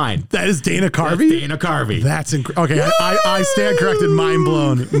confirmed online. That is Dana Carvey? That's Dana Carvey. That's incredible. Okay, I stand corrected. Mind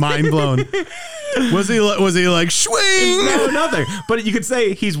blown. Mind blown. Was he like swing? No, nothing. But you could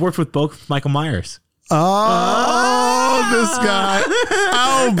say he's worked with both Michael Myers. Oh, this guy.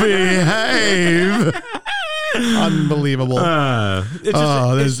 I'll behave. Unbelievable.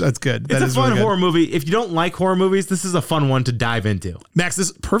 That's good. That It's a is fun really good. horror movie. If you don't like horror movies, this is a fun one to dive into. Max,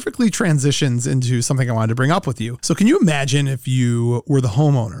 this perfectly transitions into something I wanted to bring up with you. So can you imagine if you were the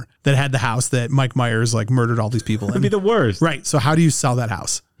homeowner that had the house that Mike Myers murdered all these people in? It'd be the worst. Right. So how do you sell that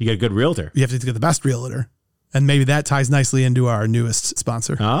house? You get a good realtor. You have to get the best realtor. And maybe that ties nicely into our newest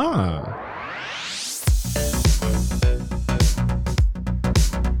sponsor. Ah.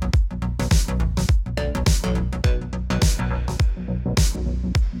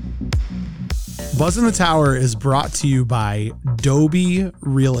 Buzz in the Tower is brought to you by Dobie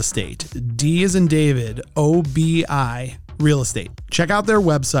Real Estate. D as in David, OBI Real Estate. Check out their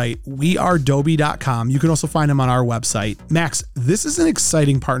website, wearedoby.com. You can also find them on our website. Max, this is an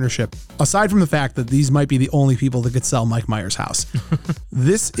exciting partnership, aside from the fact that these might be the only people that could sell Mike Myers' house.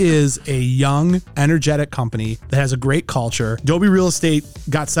 This is a young, energetic company that has a great culture. Doby Real Estate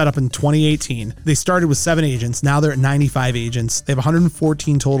got set up in 2018. They started with 7 agents. Now they're at 95 agents. They have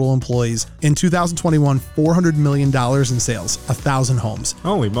 114 total employees. In 2021, $400 million in sales, 1,000 homes.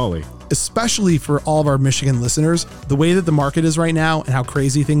 Holy moly. Especially for all of our Michigan listeners, the way that the market is right now and how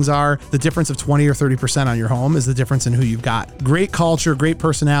crazy things are, the difference of 20 or 30% on your home is the difference in who you've got. Great culture, great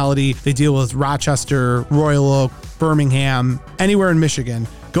personality. They deal with Rochester, Royal Oak, Birmingham, anywhere in Michigan.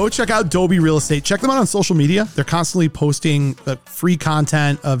 Go check out Doby Real Estate. Check them out on social media. They're constantly posting free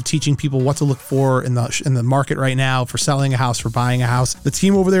content of teaching people what to look for in the market right now for selling a house, for buying a house. The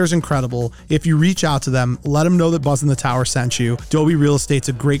team over there is incredible. If you reach out to them, let them know that Buzz in the Tower sent you. Doby Real Estate's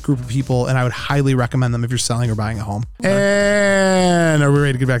a great group of people, and I would highly recommend them if you're selling or buying a home. And are we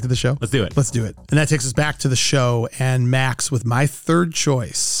ready to get back to the show? Let's do it. Let's do it. And that takes us back to the show. And Max, with my third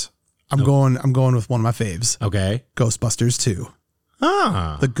choice, I'm going with one of my faves. Okay. Ghostbusters 2.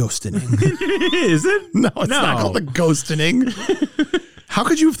 Ah. The Ghostening. Is it? No, it's not called the Ghostening. How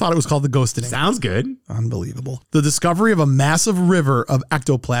could you have thought it was called the Ghostening? Sounds good. Unbelievable. The discovery of a massive river of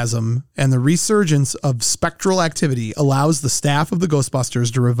ectoplasm and the resurgence of spectral activity allows the staff of the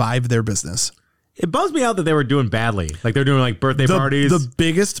Ghostbusters to revive their business. It bums me out that they were doing badly. Like they're doing like birthday parties. The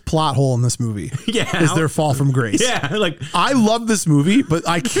biggest plot hole in this movie is their fall from grace. Yeah, like I love this movie, but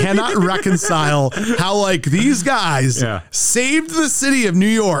I cannot reconcile how like these guys saved the city of New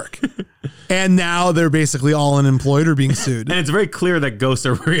York and now they're basically all unemployed or being sued. And it's very clear that ghosts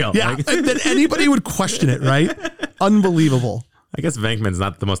are real. Yeah, that anybody would question it, right? Unbelievable. I guess Venkman's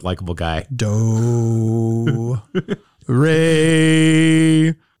not the most likable guy.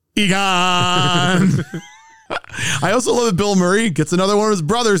 Ray Egon. I also love that Bill Murray gets another one of his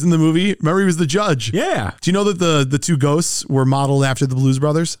brothers in the movie. Remember, he was the judge. Yeah. Do you know that the two ghosts were modeled after the Blues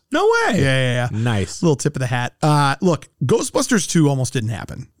Brothers? No way. Yeah. Nice. Little tip of the hat. Look, Ghostbusters 2 almost didn't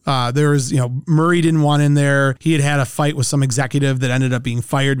happen. There was, Murray didn't want in there. He had a fight with some executive that ended up being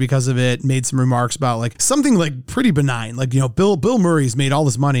fired because of it, made some remarks about like something like pretty benign. Like, Bill Murray's made all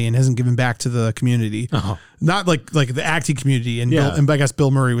this money and hasn't given back to the community. Oh. Not like the acting community. And, and I guess Bill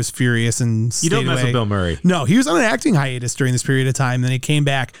Murray was furious and stayed away. You don't mess with Bill Murray. No, he was on an acting hiatus during this period of time. Then he came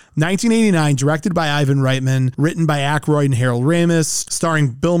back. 1989, directed by Ivan Reitman, written by Aykroyd and Harold Ramis, starring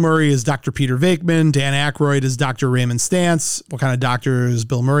Bill Murray as Dr. Peter Venkman, Dan Aykroyd as Dr. Raymond Stantz. What kind of doctor is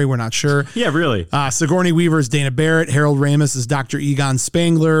Bill Murray? We're not sure. Yeah, really. Sigourney Weaver is Dana Barrett. Harold Ramis is Dr. Egon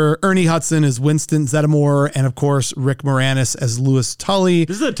Spangler. Ernie Hudson is Winston Zeddemore. And of course, Rick Moranis as Louis Tully.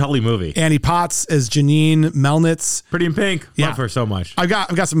 This is a Tully movie. Annie Potts as Janine Melnitz. Pretty in Pink. Love her so much. I've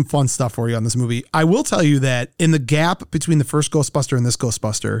got some fun stuff for you on this movie. I will tell you that in the gap between the first Ghostbuster and this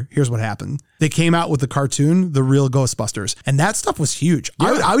Ghostbuster, here's what happened. They came out with the cartoon, The Real Ghostbusters, and that stuff was huge.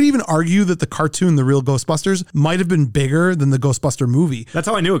 Yeah. I would even argue that the cartoon, The Real Ghostbusters, might have been bigger than the Ghostbuster movie. That's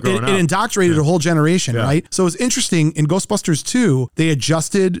how I knew it growing up. It indoctrinated a whole generation, right? So it's interesting. In Ghostbusters 2, they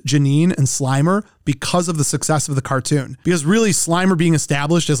adjusted Janine and Slimer because of the success of the cartoon. Because really, Slimer being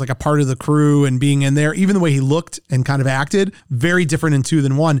established as like a part of the crew and being in there, even the way he looked and kind of acted, very different in 2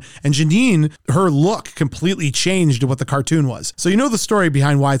 than 1. And Janine, her look completely changed to what the cartoon was. So you know the story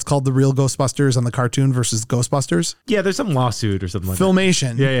behind why it's called The Real Ghostbusters on the cartoon versus Ghostbusters? Yeah, there's some lawsuit or something like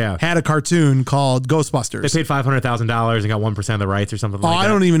Filmation had a cartoon called Ghostbusters. They paid $500,000 and got 1% of the rights or something like that. I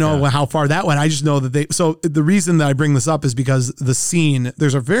don't even know how far that went. I just know that so the reason that I bring this up is because the scene,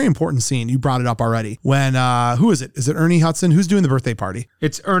 there's a very important scene. You brought it up already. When, who is it? Is it Ernie Hudson? Who's doing the birthday party?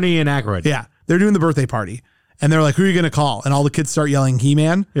 It's Ernie and Aykroyd. Yeah. They're doing the birthday party. And they're like, who are you going to call? And all the kids start yelling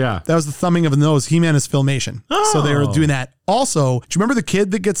He-Man. Yeah. That was the thumbing of the nose. He-Man is Filmation. Oh. So they were doing that. Also, do you remember the kid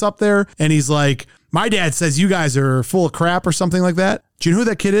that gets up there and he's like, my dad says you guys are full of crap or something like that? Do you know who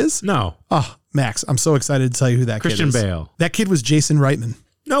that kid is? No. Oh, Max, I'm so excited to tell you who that kid is. Christian Bale. That kid was Jason Reitman.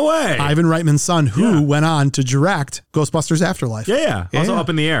 No way. Ivan Reitman's son, who went on to direct Ghostbusters Afterlife. Yeah. Also Up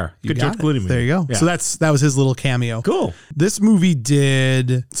in the Air. Good George Clooney movie. There you go. Yeah. So that was his little cameo. Cool. This movie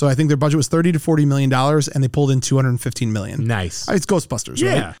so I think their budget was $30 to $40 million and they pulled in $215 million. Nice. It's Ghostbusters,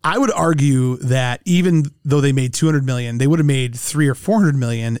 right? I would argue that even though they made $200 million, they would have made $300 or $400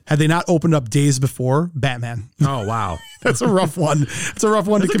 million had they not opened up days before Batman. Oh, wow. That's a rough one. It's a rough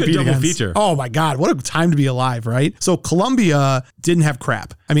one to compete against. Feature. Oh my God. What a time to be alive, right? So Columbia didn't have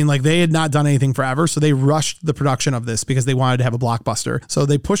crap. I mean, like they had not done anything forever. So they rushed the production of this because they wanted to have a blockbuster. So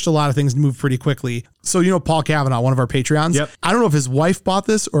they pushed a lot of things to move pretty quickly. So, Paul Cavanaugh, one of our Patreons, I don't know if his wife bought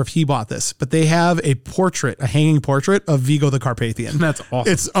this or if he bought this, but they have a hanging portrait of Vigo the Carpathian. That's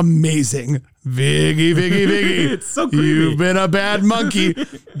awesome. It's amazing. Viggy. It's so creepy. You've been a bad monkey.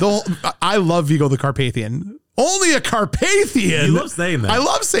 I love Vigo the Carpathian. Only a Carpathian. You love saying that. I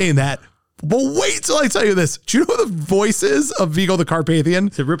love saying that. But wait till I tell you this. Do you know who the voice is of Vigo the Carpathian?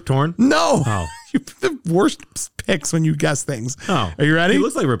 Is it Rip Torn? No. Oh. You're the worst picks when you guess things. Oh. Are you ready? He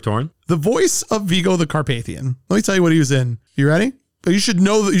looks like Rip Torn. The voice of Vigo the Carpathian. Let me tell you what he was in. You ready? But you should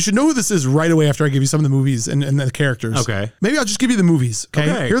know who this is right away after I give you some of the movies and the characters. Okay. Maybe I'll just give you the movies.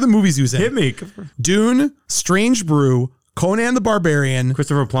 Okay. Here are the movies he was in. Hit me. Dune, Strange Brew, Conan the Barbarian,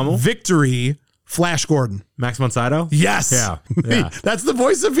 Christopher Plummer? Victory, Flash Gordon. Max Monsato? Yes. Yeah. That's the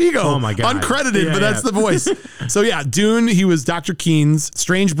voice of Vigo. Oh my God. Uncredited, Yeah, but that's the voice. So yeah, Dune, he was Dr. Keynes.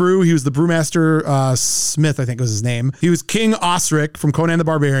 Strange Brew, he was the brewmaster Smith, I think was his name. He was King Osric from Conan the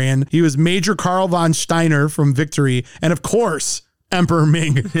Barbarian. He was Major Karl von Steiner from Victory. And of course, Emperor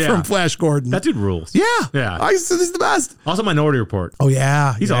Ming from Flash Gordon. That dude rules. Yeah. He's the best. Also Minority Report. Oh,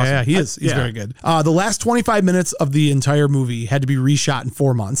 yeah. He's awesome. Yeah, he is. He's very good. The last 25 minutes of the entire movie had to be reshot in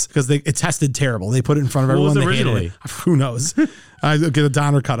 4 months because it tested terrible. They put it in front of everyone. What was They hated originally? it. Who knows? I'll get a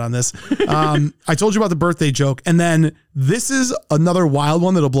Donner cut on this. I told you about the birthday joke. And then this is another wild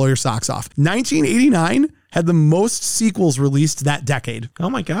one that'll blow your socks off. 1989 had the most sequels released that decade. Oh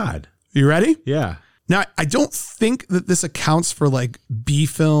my God. You ready? Yeah. Now, I don't think that this accounts for like B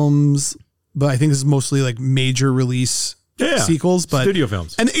films, but I think this is mostly like major release sequels. But studio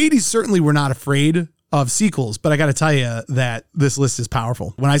films. And the 80s certainly were not afraid of sequels, but I got to tell you that this list is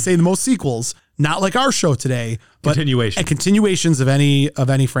powerful. When I say the most sequels, not like our show today, but continuations of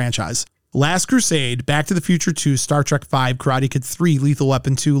any franchise. Last Crusade, Back to the Future 2, Star Trek 5, Karate Kid 3, Lethal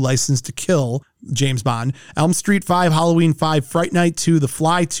Weapon 2, License to Kill, James Bond, Elm Street 5, Halloween 5, Fright Night 2, The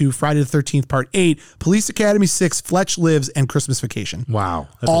Fly 2, Friday the 13th Part 8, Police Academy 6, Fletch Lives, and Christmas Vacation. Wow.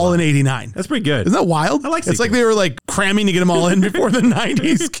 All in 89. That's pretty good. Isn't that wild? I like It's sequels. like they were like cramming to get them all in before the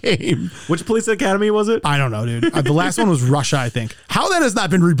 90s came. Which Police Academy was it? I don't know, dude. The last one was Russia, I think. How that has not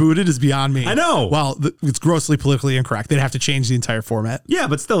been rebooted is beyond me. I know. Well, it's grossly politically incorrect. They'd have to change the entire format. Yeah,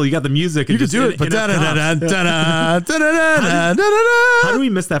 but still, you got the music. And You could do it, but how do we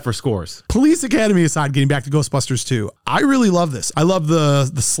miss that for scores? Police Academy aside, getting back to Ghostbusters 2, I really love this. I love the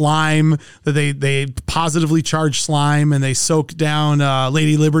slime that they positively charge slime and they soak down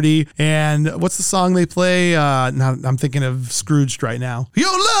Lady Liberty. And what's the song they play? Now I'm thinking of Scrooged right now.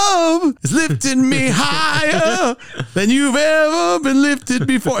 Your love is lifting me higher than you've ever been lifted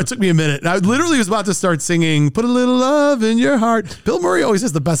before. It took me a minute. I literally was about to start singing "Put a Little Love in Your Heart." Bill Murray always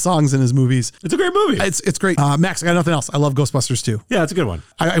has the best songs in his movies. It's a great movie. It's great. Max, I got nothing else. I love Ghostbusters 2. Yeah, it's a good one.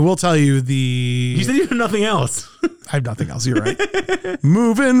 I will tell you You said you had nothing else. I have nothing else. You're right.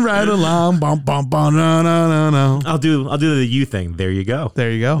 Moving right along. Bum, bum, bum, no, no, no, no. I'll do the you thing. There you go.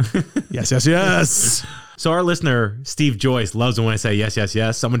 There you go. Yes. So our listener, Steve Joyce, loves it when I say yes, yes,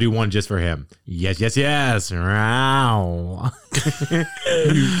 yes. Someone do one just for him. Yes, yes, yes. Wow.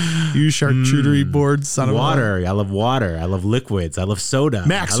 You charcuterie board son of a... Water. I love water. I love liquids. I love soda.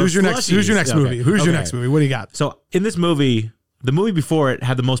 Max, I love who's your next slushies. movie? Who's your Okay. next movie? What do you got? So in this movie, the movie before it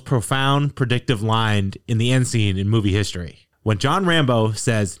had the most profound predictive line in the end scene in movie history. When John Rambo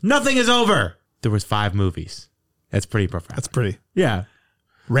says, "Nothing is over," there was 5 movies. That's pretty profound. That's pretty. Yeah.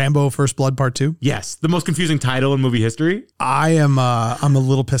 Rambo First Blood Part 2. Yes. The most confusing title in movie history. I'm a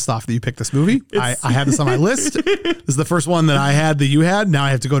little pissed off that you picked this movie. I had this on my list. This is the first one that I had that you had. Now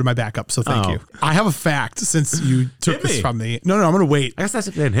I have to go to my backup. So thank you. I have a fact since you took Hit this me. from me. No, I'm going to wait. I guess that's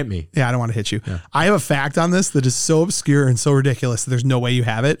if they didn't hit me. Yeah, I don't want to hit you. I have a fact on this that is so obscure and so ridiculous that there's no way you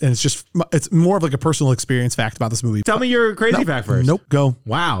have it. And it's more of like a personal experience fact about this movie. Tell me your crazy fact first. Nope. Go.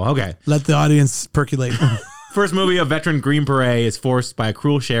 Wow. Okay. Let the audience percolate. First movie, a veteran Green Beret is forced by a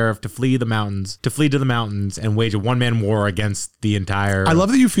cruel sheriff to flee to the mountains and wage a one-man war against the entire... I love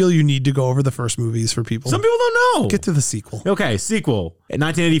that you feel you need to go over the first movies for people. Some people don't know. Get to the sequel. Okay, sequel. In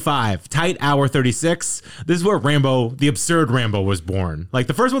 1985, Tight Hour 36. This is where Rambo, the absurd Rambo, was born. Like,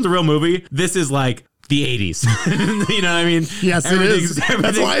 the first one's a real movie. This is like the 80s. You know what I mean? Yes, it is.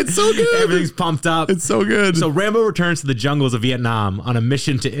 That's why it's so good. Everything's pumped up. It's so good. So Rambo returns to the jungles of Vietnam on a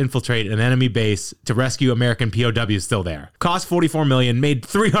mission to infiltrate an enemy base to rescue American POWs still there. Cost $44 million, made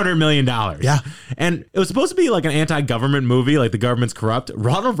 $300 million. Yeah. And it was supposed to be like an anti-government movie, like the government's corrupt.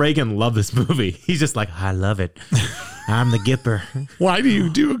 Ronald Reagan loved this movie. He's just like, I love it. I'm the Gipper. Why do you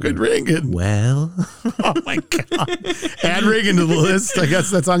do a good Reagan? Well, Oh my God. Add Reagan to the list. I guess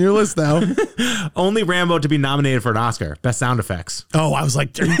that's on your list now. only Rambo to be nominated for an Oscar. Best sound effects. Oh, I was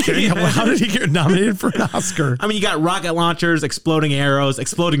like, are you kidding? How did he get nominated for an Oscar? I mean, you got rocket launchers, exploding arrows,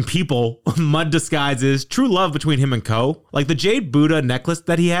 exploding people, mud disguises, true love between him and Ko. Like the Jade Buddha necklace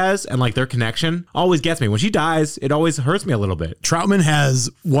that he has and like their connection always gets me. When she dies, it always hurts me a little bit. Troutman has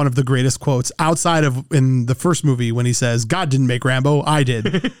one of the greatest quotes outside of in the first movie when he says, God didn't make Rambo, I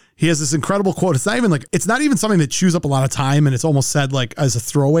did. He has this incredible quote. It's not even something that chews up a lot of time, and it's almost said like as a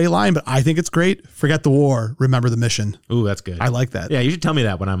throwaway line, but I think it's great. Forget the war, remember the mission. Ooh, that's good. I like that. Yeah, you should tell me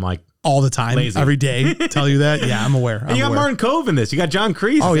that when I'm like All the time, lazy. every day. Tell you that? Yeah, I'm aware. And you got Martin Cove in this. You got John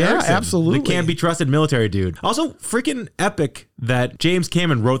Kreese. Oh, as yeah, Erickson, absolutely. The can't be trusted military dude. Also, freaking epic that James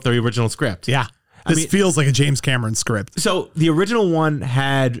Cameron wrote the original script. Yeah. This feels like a James Cameron script. So the original one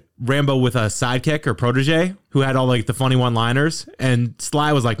had Rambo with a sidekick or protege who had all like the funny one-liners, and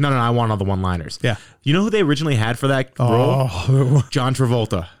Sly was like, no, I want all the one-liners. Yeah. You know who they originally had for that role? John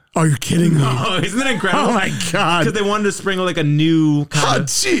Travolta. Oh, you're kidding me. Oh, isn't that incredible? Oh, my God. Because they wanted to sprinkle like a new kind Oh, of...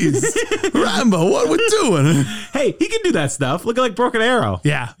 jeez. Rambo, what we doing? Hey, he can do that stuff. Look at like Broken Arrow.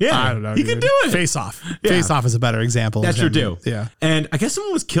 Yeah. Yeah. I don't know. He can do it. Face Off. Yeah. Face Off is a better example. That's of true him. too. Yeah. And I guess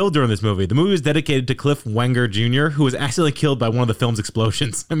someone was killed during this movie. The movie was dedicated to Cliff Wenger Jr., who was accidentally killed by one of the film's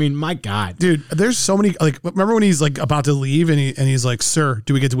explosions. I mean, my God. Dude, there's so many, like, remember when he's like about to leave and he's like, sir,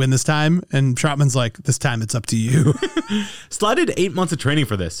 do we get to win this time? And Troutman's like, this time it's up to you. Sly did 8 months of training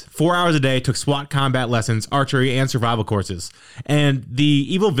for this. 4 hours a day, took SWAT combat lessons, archery, and survival courses. And the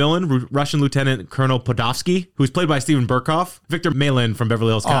evil villain, Russian Lieutenant Colonel Podofsky, who's played by Steven Berkoff, Victor Malin from Beverly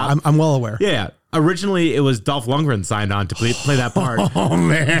Hills Cop. I'm well aware. Yeah. Originally, it was Dolph Lundgren signed on to play that part. Oh,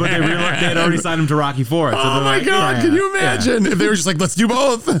 man. But they realized they had already signed him to Rocky IV. So Oh, my God. Can you imagine if they were just like, let's do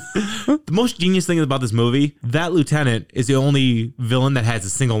both? The most genius thing about this movie, that lieutenant is the only villain that has a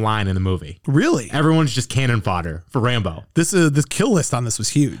single line in the movie. Really? Everyone's just cannon fodder for Rambo. This kill list on this was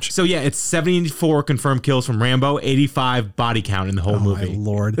huge. So yeah, it's 74 confirmed kills from Rambo, 85 body count in the whole movie. My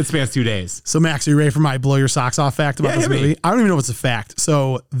Lord. It spans 2 days. So, Max, are you ready for my blow your socks off fact about this hit me. movie? I don't even know if it's a fact.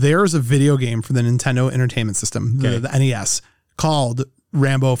 So there's a video game for the Nintendo Entertainment System, the NES, called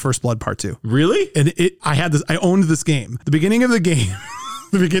Rambo First Blood Part 2. Really? And I owned this game. The beginning of the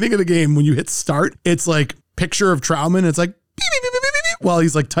game, when you hit start, it's like picture of Troutman. It's like beep, beep, beep, beep, beep, beep, while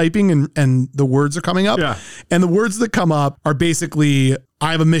he's like typing and the words are coming up. Yeah. And the words that come up are basically,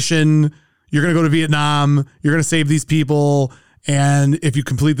 I have a mission. You're going to go to Vietnam. You're going to save these people. And if you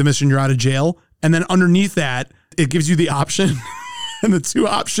complete the mission, you're out of jail. And then underneath that, it gives you the option. And the two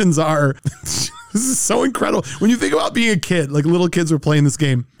options are, this is so incredible. When you think about being a kid, like little kids were playing this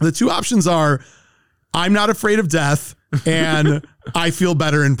game, the two options are, I'm not afraid of death, and I feel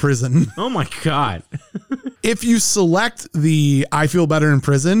better in prison. Oh my God. If you select the I feel better in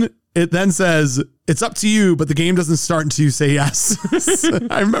prison, it then says, it's up to you, but the game doesn't start until you say yes.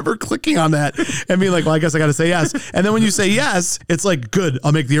 I remember clicking on that and being like, well, I guess I got to say yes. And then when you say yes, it's like, good,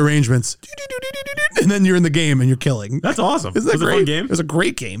 I'll make the arrangements. And then you're in the game and you're killing. That's awesome. Isn't that Was it a great? fun game? It was a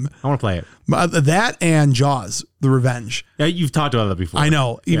great game. I want to play it. That and Jaws, The Revenge. Yeah, you've talked about that before. I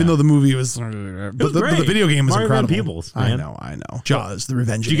know, even though the movie was, but was the great. video game was Mario Van incredible. Peebles, man. I know. Jaws, The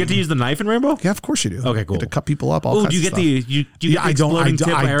Revenge. Do you get to use the knife in Rambo? Yeah, of course you do. Okay, cool. You get to cut people up. All Oh, kinds do you of get stuff. the you get the exploding tip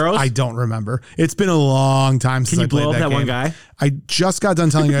arrows? I don't remember. It's been a long time since you I played blow up that game. one guy? I just got done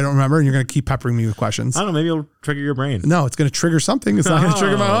telling you I don't remember, and you're going to keep peppering me with questions. I don't know. Maybe it'll trigger your brain. No, it's going to trigger something. It's not going to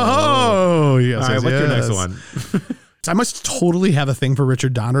trigger my. Oh, yes. All right, yes, what's your yes. next one? I must totally have a thing for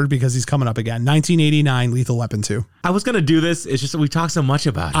Richard Donner because he's coming up again. 1989, Lethal Weapon 2. I was going to do this. It's just that we talk so much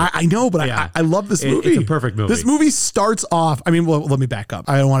about it. I know, but Yeah. I love this movie. It's a perfect movie. This movie starts off. I mean, well, let me back up.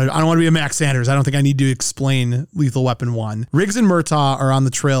 I don't want to be a Max Sanders. I don't think I need to explain Lethal Weapon 1. Riggs and Murtaugh are on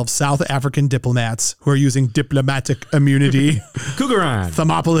the trail of South African diplomats who are using diplomatic immunity. Cougaran.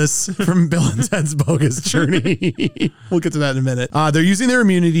 Thermopolis from Bill and Ted's Bogus Journey. We'll get to that in a minute. They're using their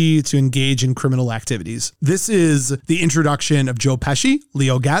immunity to engage in criminal activities. This is the introduction of Joe Pesci,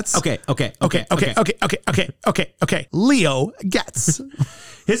 Leo Getz. Okay. Leo Getz.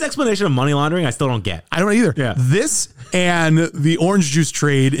 His explanation of money laundering, I still don't get. I don't either. Yeah. This and the orange juice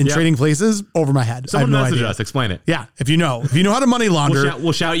trade in Trading Places over my head. Someone I have no message idea. us. Explain it. Yeah, if you know how to money launder,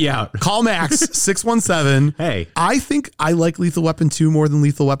 We'll shout you out. call Max 617. Hey. I think I like Lethal Weapon 2 more than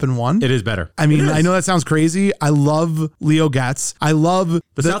Lethal Weapon 1. It is better. I mean, It is. I know that sounds crazy. I love Leo Getz. I love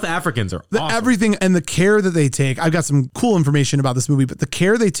The South Africans are awesome. everything and the care that they take. I've got some cool information about this movie, but the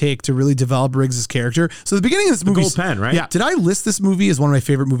care they take to really develop Riggs' character. So the beginning of this movie, gold pen, right? Yeah. Did I list this movie as one of my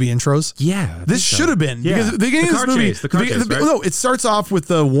favorite favorite movie intros? Yeah. This should have been. Yeah. Because at the beginning of this movie, the car chase, right? no, it starts off with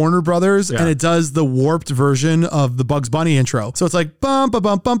the Warner Brothers Yeah. and it does the warped version of the Bugs Bunny intro. So it's like bum bum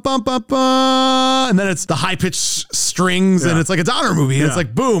bum bum bum bum bum, and then it's the high pitched strings and it's like a Donner movie and it's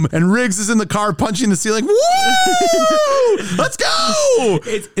like boom, and Riggs is in the car punching the ceiling. Woo! Let's go!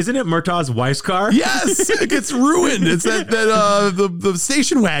 Isn't it Murtaugh's wife's car? Yes, it gets ruined. It's the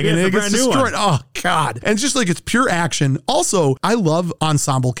station wagon. Yeah, And it's it a gets brand new destroyed. one. Oh God! And it's just like it's pure action. Also, I love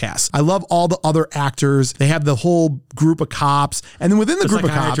ensemble casts. I love all the other actors. They have the whole group of cops, and then within the group of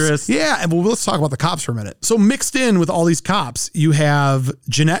cops, psychiatrist. yeah. And let's talk about the cops for a minute. So mixed in with all these cops, you have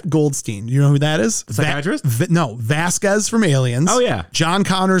Jeanette Goldstein. You know who that is? The psychiatrist? No, Vasquez from Aliens. Oh, yeah. John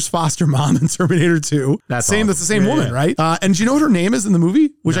Connor's foster mom in Terminator 2. That's That's the same Yeah, woman, yeah. right? And do you know what her name is in the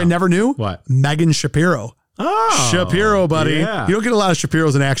movie? Which I never knew. What? Megan Shapiro. Oh, Shapiro, buddy. Yeah. You don't get a lot of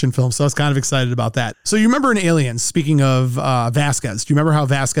Shapiros in action films, so I was kind of excited about that. So you remember in Aliens, speaking of Vasquez, do you remember how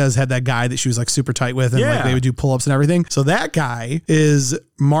Vasquez had that guy that she was like super tight with and like Yeah. they would do pull-ups and everything? So that guy is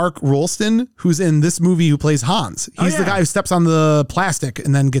Mark Rolston, who's in this movie who plays Hans. He's the yeah. guy who steps on the plastic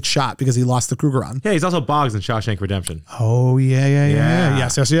and then gets shot because he lost the Krugeron. Yeah, he's also Boggs in Shawshank Redemption. Oh, yeah. Yeah.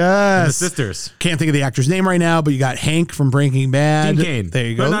 Yes. And the sisters. Can't think of the actor's name right now, but you got Hank from Breaking Bad. Dean Cain. There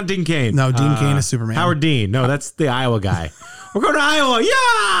you go. No, not Dean Cain. No, Dean Cain is Superman. Howard Dean. No, that's the Iowa guy. We're going to Iowa.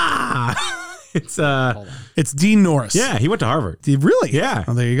 Yeah. It's Dean Norris. Yeah, he went to Harvard. Really? Yeah.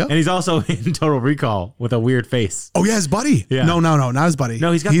 Oh, there you go. And he's also in Total Recall with a weird face. Oh yeah, his buddy. Yeah. No, not his buddy.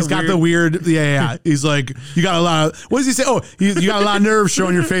 No, he's got the weird. Yeah. He's like, you got a lot of. What does he say? Oh, you got a lot of nerve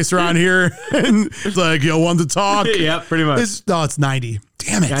showing your face around here, and it's like you want to talk. Yeah, pretty much. It's 90.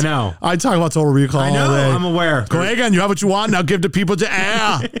 Damn it. I know. I talk about Total Recall. I know. All day. I'm aware. Go ahead again. You have what you want. Now give the people to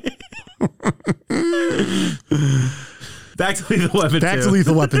air. Back to Lethal Weapon 2. Back to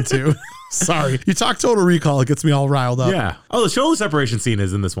Lethal Weapon 2. Sorry. You talk Total Recall, it gets me all riled up. Yeah. Oh, the shoulder separation scene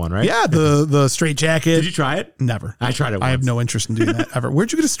is in this one, right? Yeah, the straight jacket. Did you try it? Never. I tried it once. I have no interest in doing that ever.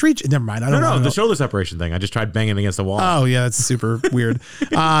 Where'd you get a straight? Never mind. I don't know. No, the shoulder separation thing. I just tried banging against the wall. Oh, yeah, that's super weird.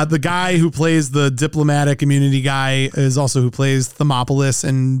 The guy who plays the diplomatic immunity guy is also who plays Thermopolis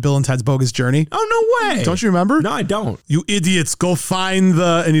in Bill and Ted's Bogus Journey. Oh, no way. Don't you remember? No, I don't. You idiots, go find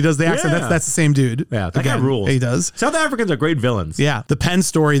the... And he does the accent. Yeah. That's the same dude. Yeah, that guy rules. He does. South Africans are great villains. Yeah, the Penn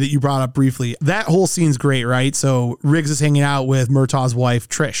story that you brought up briefly, that whole scene's great, right? So Riggs is hanging out with Murtaugh's wife,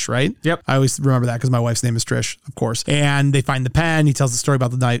 Trish, right? Yep. I always remember that because my wife's name is Trish, of course. And they find the pen. He tells the story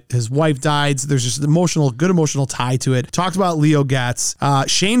about the night his wife died. So there's just an good emotional tie to it. Talked about Leo Getz.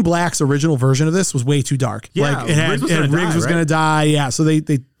 Shane Black's original version of this was way too dark. Yeah, like it had Riggs was right? going to die. Yeah, so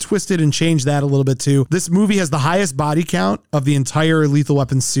they twisted and changed that a little bit too. This movie has the highest body count of the entire Lethal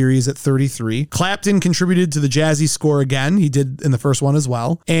Weapon series at 33. Clapton contributed to the jazzy score again. He did in the first one as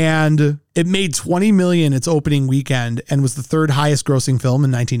well. And it made $20 million its opening weekend and was the third highest grossing film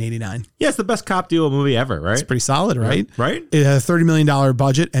in 1989. Yeah, it's the best cop duo movie ever, right? It's pretty solid, right? Right? It had a $30 million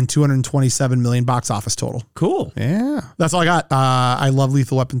budget and $227 million box office total. Cool. Yeah. That's all I got. I love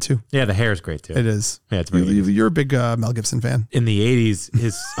Lethal Weapon 2. Yeah, the hair is great too. It is. Yeah, it's very You're a big Mel Gibson fan. In the 80s,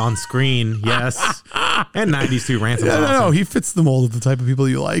 his on screen, yes. And 90s too, Ransom's awesome. No, he fits the mold of the type of people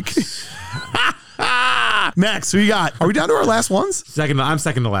you like. Max, who you got? Are we down to our last ones? I'm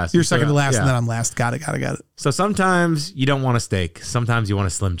second to last. You're second to last, Yeah. and then I'm last. Got it. So sometimes you don't want a steak. Sometimes you want a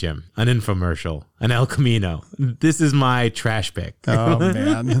Slim Jim, an infomercial, an El Camino. This is my trash pick. Oh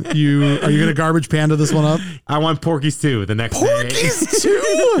man, are you gonna garbage panda this one up? I want Porky's 2 the next day. Porky's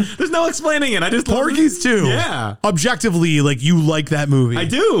 2. There's no explaining it. I just love Porky's 2. Yeah. Objectively, like you like that movie. I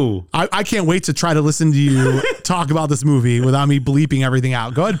do. I can't wait to try to listen to you talk about this movie without me bleeping everything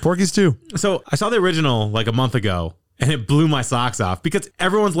out. Go ahead, Porky's 2. So I saw the original like a month ago. And it blew my socks off because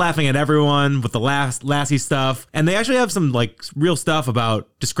everyone's laughing at everyone with the Lassie stuff. And they actually have some like real stuff about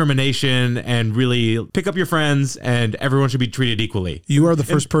discrimination and really pick up your friends and everyone should be treated equally. You are the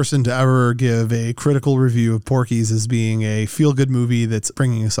first person to ever give a critical review of Porky's as being a feel-good movie that's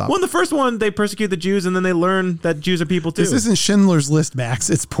bringing us up. Well, in the first one, they persecute the Jews and then they learn that Jews are people too. This isn't Schindler's List, Max.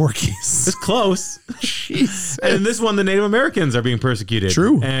 It's Porky's. It's close. Jeez. And in this one, the Native Americans are being persecuted.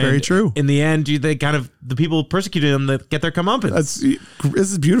 True. And Very true. In the end, the people persecuted them that get their comeuppance.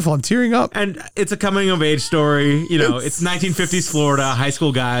 This is beautiful. I'm tearing up. And it's a coming of age story. You know, it's 1950s Florida, high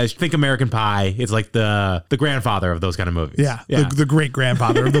school guys. Think American Pie. It's like the grandfather of those kind of movies. Yeah. The great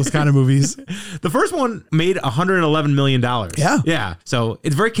grandfather of those kind of movies. The first one made $111 million. Yeah. Yeah. So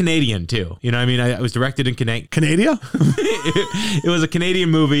it's very Canadian too. You know what I mean? It was directed in Canada? it was a Canadian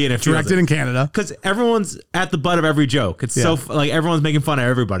movie and it Directed in Canada. because everyone's at the butt of every joke. It's so like everyone's making fun of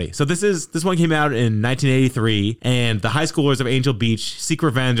everybody. So this one came out in 1983 and and the high schoolers of Angel Beach seek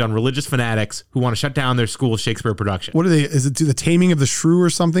revenge on religious fanatics who want to shut down their school's Shakespeare production. What are they? Is it to the Taming of the Shrew or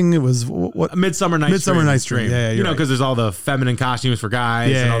something? It was what? Midsummer Night's Dream. Yeah, you know, because there's all the feminine costumes for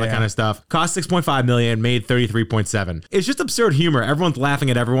guys and all that kind of stuff. Cost $6.5 million, made $33.7. It's just absurd humor. Everyone's laughing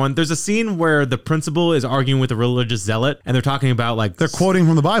at everyone. There's a scene where the principal is arguing with a religious zealot, and they're talking about like They're quoting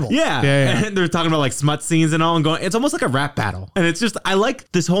from the Bible. Yeah. And they're talking about like smut scenes and all, and going. It's almost like a rap battle, and it's just I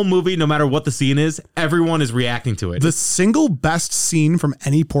like this whole movie. No matter what the scene is, everyone is reacting to it. The single best scene from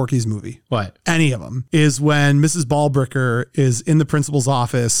any Porky's movie, What? any of them, is when Mrs. Ballbricker is in the principal's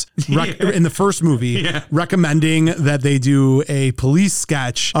office in the first movie, recommending that they do a police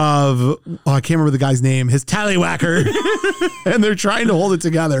sketch of, I can't remember the guy's name, his tallywhacker, and they're trying to hold it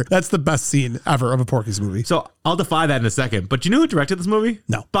together. That's the best scene ever of a Porky's movie. So I'll defy that in a second. But you know who directed this movie?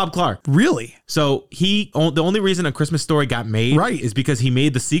 No. Bob Clark. Really? So the only reason A Christmas Story got made is because he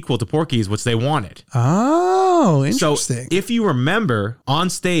made the sequel to Porky's, which they wanted. Oh, interesting. So if you remember on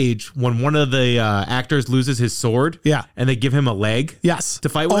stage when one of the actors loses his sword, and they give him a leg, to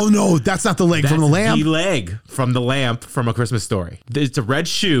fight with. Oh no, that's not the leg from the lamp. The leg from the lamp from A Christmas Story. It's a red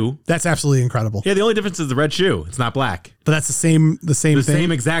shoe. That's absolutely incredible. Yeah, the only difference is the red shoe. It's not black. But that's the same thing.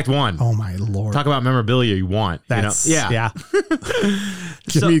 Same exact one. Oh my Lord. Talk about memorabilia you want. That's, you know? Yeah.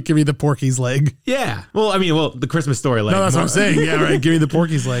 Give me the Porky's leg. Yeah. Well, the Christmas Story leg. No, that's what I'm saying. Yeah, right. Give me the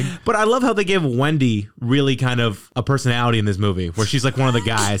Porky's leg. But I love how they give Wendy really kind of a personality in this movie, where she's like one of the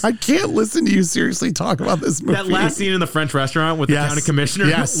guys. I can't listen to you seriously talk about this movie. That last scene in the French restaurant with the county commissioner,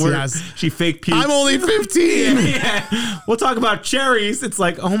 where she fake pukes. I'm only 15. We'll talk about cherries. It's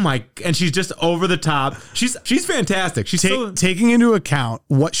like, oh my, and she's just over the top. She's fantastic. She's taking into account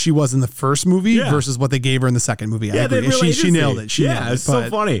what she was in the first movie versus what they gave her in the second movie. Yeah, they really she nailed it. She nailed it. It's so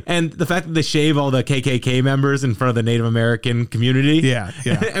funny. And the fact that they shave all the KKK members in front of the Native American community. Yeah.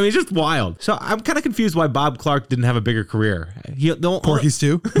 I mean, it's just wild. So I'm kind of confused why Bob Clark didn't have a bigger career. Porky's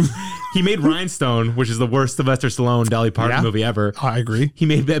too. He made Rhinestone, which is the worst Sylvester Stallone Dolly Parton movie ever. I agree. He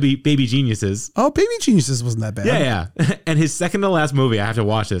made Baby Geniuses. Oh, Baby Geniuses wasn't that bad. Yeah. And his second to last movie, I have to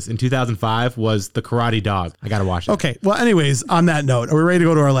watch this, in 2005 was The Karate Dog. I got to watch it. Okay. Well, anyways, on that note, are we ready to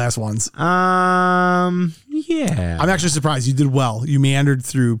go to our last ones? Yeah. I'm actually surprised. You did well. You meandered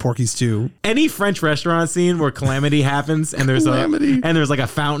through Porky's 2. Any French restaurant scene where calamity happens and there's like a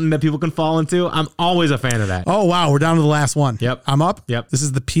fountain that people can fall into, I'm always a fan of that. Oh, wow. We're down to the last one. Yep. I'm up? Yep. This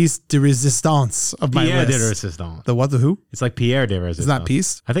is the piece de resistance of my Pierre list. de Resistance. The what, the who? It's like Pierre de Resistance. It's not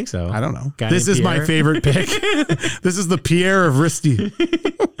peace? I think so. I don't know. Guy This named is my Pierre. favorite pick. This is the Pierre of Risty.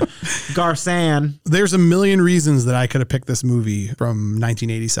 Garçon. There's a million reasons that I could have picked this movie from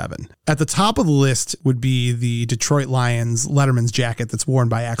 1987. At the top of the list would be the Detroit Lions Letterman's jacket that's worn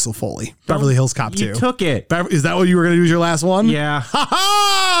by Axel Foley. Beverly Hills Cop 2. You took it. Is that what you were going to do as your last one? Yeah. Ha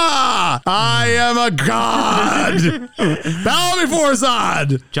ha! I am a god. Bow before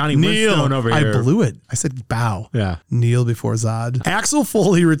Zod. Johnny Kneel. Winstone over here. I blew it. I said bow. Yeah. Kneel before Zod. Axel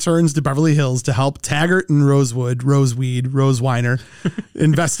Foley returns to Beverly Hills to help Taggart and Roseweiner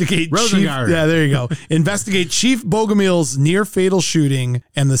investigate Rosengard. there you go. Investigate Chief Bogomil's near fatal shooting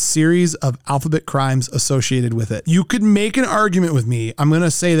and the series of alphabet crimes associated with it. You could make an argument with me. I'm going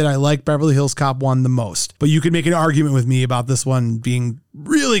to say that I like Beverly Hills Cop 1 the most, but you could make an argument with me about this one being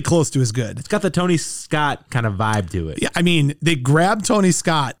really close to as good. It's got the Tony Scott kind of vibe to it. Yeah, I mean, they grabbed Tony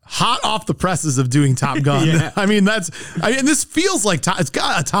Scott hot off the presses of doing Top Gun. Yeah. I mean, this feels like it's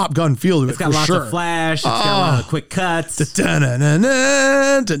got a Top Gun feel to it. It's got lots of flash. It's got a lot of quick cuts. Brigitte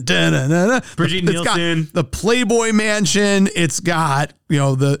Nielsen. The Playboy Mansion. It's got,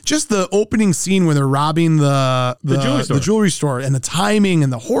 the opening scene where they're robbing the jewelry store and the timing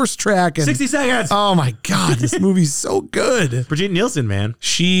and the horse track. And 60 seconds. Oh my God, this movie's so good. Brigitte Nielsen, man.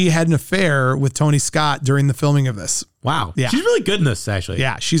 She had an affair with Tony Scott during the filming of this. Wow. Yeah. She's really good in this, actually.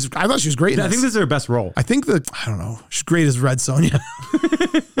 Yeah, I thought she was great in this. I think this is her best role. I think I don't know. She's great as Red Sonja.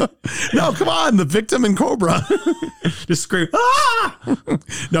 No, come on. The victim in Cobra. Just scream. Ah!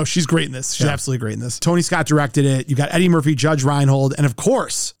 No, she's great in this. She's absolutely great in this. Tony Scott directed it. You got Eddie Murphy, Judge Reinhold, and of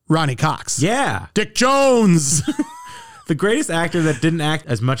course, Ronnie Cox. Yeah. Dick Jones. The greatest actor that didn't act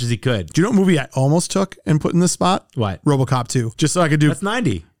as much as he could. Do you know what movie I almost took and put in this spot? What? RoboCop 2. Just so I could do. That's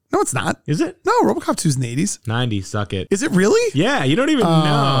 90. No, it's not. Is it? No, RoboCop 2 is in the 80s. 90, suck it. Is it really? Yeah, you don't even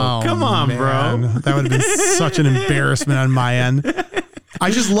know. Come on, man. bro. That would have been such an embarrassment on my end.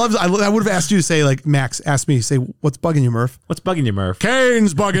 I just love. I would have asked you to say like Max asked me say what's bugging you, Murph? What's bugging you, Murph?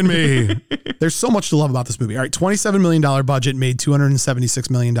 Kane's bugging me. There's so much to love about this movie. All right, $27 million budget made $276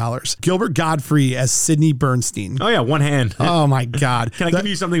 million. Gilbert Godfrey as Sidney Bernstein. Oh yeah, one hand. Oh my God. Can I give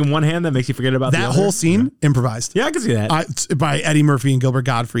you something in one hand that makes you forget about the that other? whole scene? Improvised. Yeah, I can see that. By Eddie Murphy and Gilbert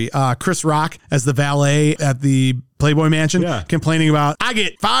Godfrey. Chris Rock as the valet at the Playboy Mansion, complaining about, I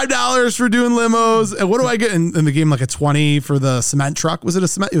get $5 for doing limos. And what do I get in the game? Like a 20 for the cement truck. Was it a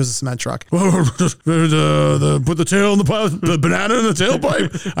cement? It was a cement truck. Put the tail in the banana in the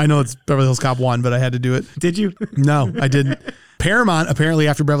tailpipe. I know it's Beverly Hills Cop 1, but I had to do it. Did you? No, I didn't. Paramount, apparently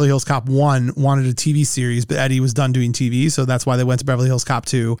after Beverly Hills Cop 1, wanted a TV series, but Eddie was done doing TV, so that's why they went to Beverly Hills Cop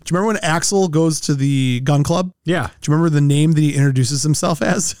 2. Do you remember when Axel goes to the gun club? Yeah. Do you remember the name that he introduces himself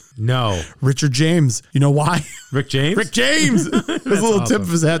as? No. Richard James. You know why? Rick James? Rick James. His little tip of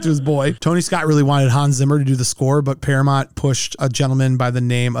his hat to his boy. Tony Scott really wanted Hans Zimmer to do the score, but Paramount pushed a gentleman by the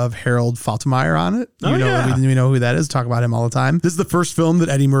name of Harold Faltermeyer on it. We know who that is. Talk about him all the time. This is the first film that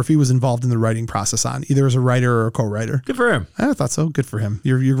Eddie Murphy was involved in the writing process on, either as a writer or a co-writer. Good for him. I thought so. Good for him.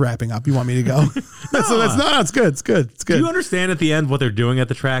 You're wrapping up. You want me to go? It's good. It's good. Do you understand at the end what they're doing at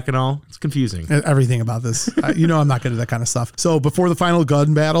the track and all? It's confusing. Everything about this. I'm not good at that kind of stuff. So before the final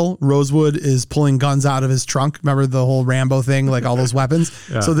gun battle, Rosewood is pulling guns out of his trunk. Remember the whole Rambo thing, like all those weapons?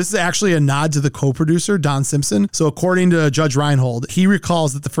 Yeah. So this is actually a nod to the co-producer, Don Simpson. So according to Judge Reinhold, he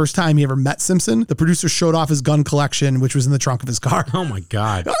recalls that the first time he ever met Simpson, the producer showed off his gun collection, which was in the trunk of his car. Oh my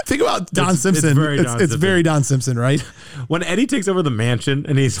God. Think about Don Simpson. It's very Don Simpson, right? When Eddie takes over the mansion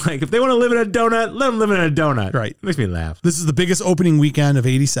and he's like, if they want to live in a donut, let them live in a donut. Right. It makes me laugh. This is the biggest opening weekend of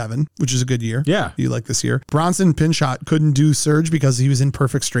 87, which is a good year. Yeah. You like this year. Bronson Pinchot couldn't do Surge because he was in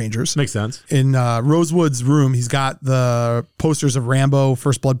Perfect Strangers. Makes sense. In Rosewood's room, he's got the posters of Rambo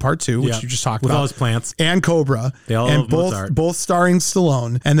First Blood Part 2, which you just talked with about. All his plants. And Cobra. They all and love both starring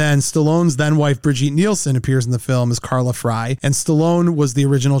Stallone. And then Stallone's then wife, Brigitte Nielsen, appears in the film as Carla Fry. And Stallone was the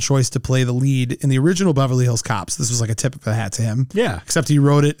original choice to play the lead in the original Beverly Hills Cops. This was like a tip of the hat to him. Yeah. Except he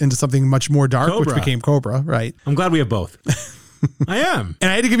wrote it into something much more dark, Cobra. which became Cobra, right? I'm glad we have both. I am. And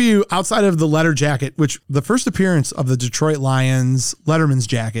I had to give you, outside of the letter jacket, which the first appearance of the Detroit Lions Letterman's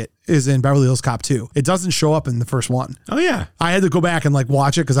jacket is in Beverly Hills Cop 2. It doesn't show up in the first one. Oh, yeah. I had to go back and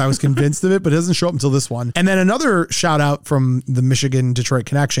watch it because I was convinced of it, but it doesn't show up until this one. And then another shout out from the Michigan-Detroit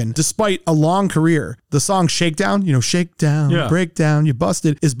connection. Despite a long career, the song Shakedown, shake down, break down, you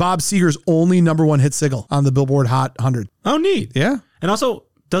busted, is Bob Seger's only #1 hit single on the Billboard Hot 100. Oh, neat. Yeah. And also,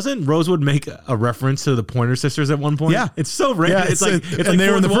 doesn't Rosewood make a reference to the Pointer Sisters at one point? Yeah. It's so random. Yeah, it's like they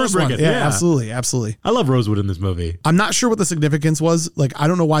were in the first one. Breaking. Yeah, absolutely. I love Rosewood in this movie. I'm not sure what the significance was. I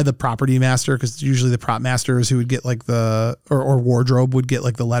don't know why the property master, because usually the prop masters who would get or wardrobe would get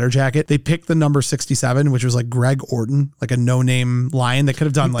the letter jacket. They picked the number 67, which was Greg Orton, a no-name lion that could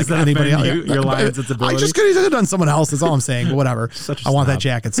have done anybody else. Your lion's sensibility? I just could have done someone else. That's all I'm saying. But whatever. I want that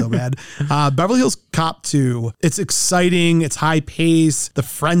jacket so bad. Beverly Hills Cop 2. It's exciting. It's high pace.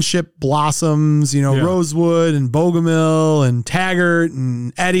 The friendship blossoms. Rosewood and Bogomil and Taggart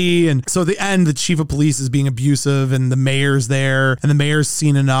and Eddie. And so at the end, the chief of police is being abusive and the mayor's there and the mayor's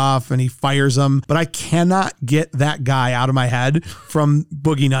seen enough and he fires him. But I cannot get that guy out of my head from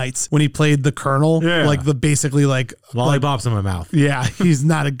Boogie Nights when he played the colonel. Yeah. Lollipops in my mouth. Yeah, he's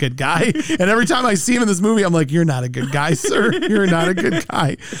not a good guy. And every time I see him in this movie, I'm like, you're not a good guy, sir. You're not a good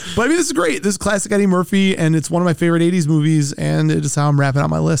guy. But I mean, this is great. This is classic Eddie Murphy and it's one of my favorite 80s movies and it is how I'm wrapping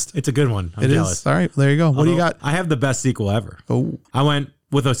up my list. It's a good one. I'm it jealous. Is. All right, there you go. What do you got? I have the best sequel ever. Oh. I went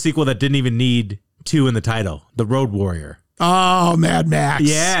with a sequel that didn't even need 2 in the title. The Road Warrior. Oh, Mad Max.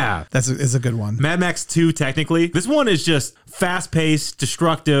 Yeah. It's a good one. Mad Max 2, technically. This one is just fast-paced,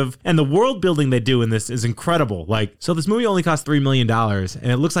 destructive, and the world building they do in this is incredible. So this movie only cost $3 million,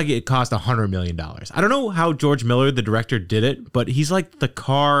 and it looks like it cost $100 million. I don't know how George Miller, the director, did it, but he's like the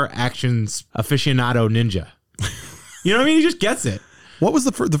car actions aficionado ninja. You know what I mean? He just gets it. What was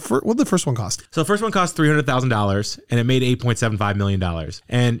what did the first one cost? So the first one cost $300,000 and it made $8.75 million.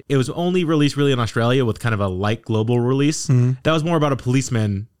 And it was only released really in Australia with kind of a light global release. Mm-hmm. That was more about a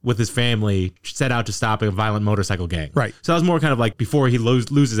policeman with his family set out to stop a violent motorcycle gang. Right. So that was more kind of before he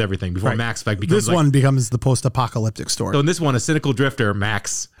loses everything, before Max becomes this one becomes the post-apocalyptic story. So in this one, a cynical drifter,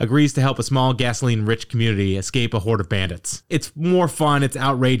 Max, agrees to help a small gasoline-rich community escape a horde of bandits. It's more fun. It's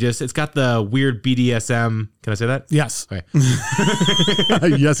outrageous. It's got the weird BDSM. Can I say that? Yes. Okay.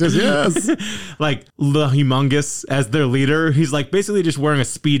 Yes. The Humongous as their leader. He's basically just wearing a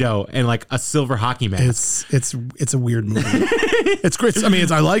Speedo and a silver hockey mask. It's a weird movie. It's great. I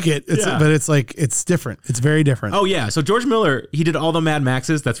mean, I like it. But it's like, it's different. It's very different. Oh, yeah. So George Miller, he did all the Mad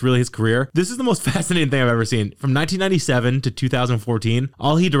Maxes. That's really his career. This is the most fascinating thing I've ever seen. From 1997 to 2014,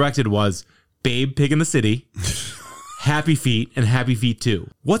 all he directed was Babe, Pig in the City, Happy Feet, and Happy Feet 2.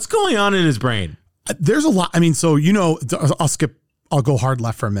 What's going on in his brain? There's a lot. I mean, so, I'll go hard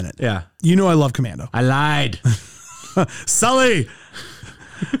left for a minute. Yeah. I love Commando. I lied. Sully.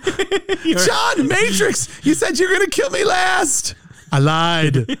 John, Matrix, you said you're going to kill me last. I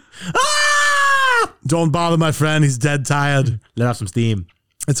lied. Don't bother my friend. He's dead tired. Let off some steam.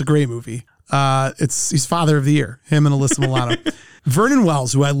 It's a great movie. He's Father of the Year, him and Alyssa Milano. Vernon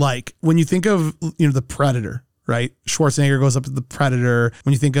Wells, who I like, when you think of, the Predator, right? Schwarzenegger goes up to the Predator.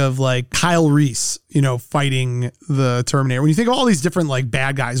 When you think of like Kyle Reese, fighting the Terminator. When you think of all these different like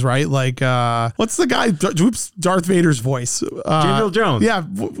bad guys, right? Like, what's the guy? Darth Vader's voice. James Earl Jones. Yeah.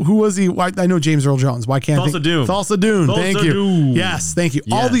 Who was he? I know James Earl Jones. Why can't Thulsa Doom. Thulsa Doom. Thank you. Doom. Yes. Thank you.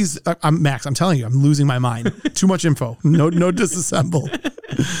 Yes. All these, Max, I'm telling you, I'm losing my mind. Too much info. No disassemble.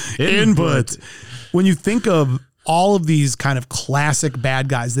 Input. When you think of all of these kind of classic bad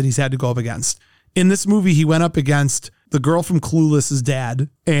guys that he's had to go up against, in this movie, he went up against the girl from Clueless's dad,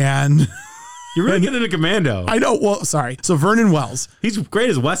 and you're really getting into Commando. I know. Well, sorry. So Vernon Wells, he's great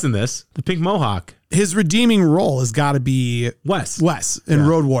as Wes in this. The pink mohawk. His redeeming role has got to be Wes in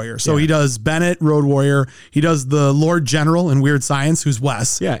Road Warrior. So he does Bennett, Road Warrior. He does the Lord General in Weird Science, who's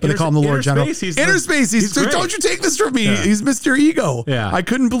Wes. Yeah, but they call him the Lord General. Inner Space. He's don't you take this from me. Yeah. He's Mr. Ego. Yeah. I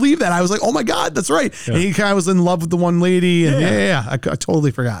couldn't believe that. I was like, oh my God, that's right. Yeah. And he kind of was in love with the one lady. And I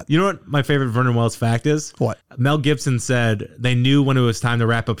totally forgot. You know what my favorite Vernon Wells fact is? What? Mel Gibson said they knew when it was time to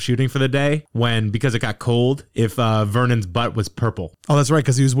wrap up shooting for the day because it got cold, if Vernon's butt was purple. Oh, that's right,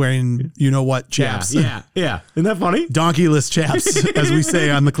 because he was wearing chaps. Yeah. Isn't that funny? Donkeyless chaps, as we say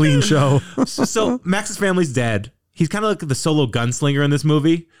on the Clean Show. So Max's family's dead. He's kind of like the solo gunslinger in this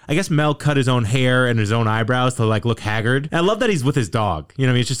movie. I guess Mel cut his own hair and his own eyebrows to like look haggard. And I love that he's with his dog.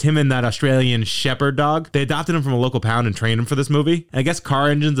 It's just him and that Australian shepherd dog. They adopted him from a local pound and trained him for this movie. And I guess car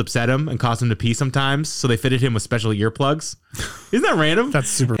engines upset him and caused him to pee sometimes. So they fitted him with special earplugs. Isn't that random? That's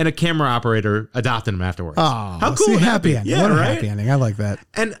super. And a camera operator adopted him afterwards. Oh, how cool! Happy ending. Yeah, what a right? happy ending. I like that.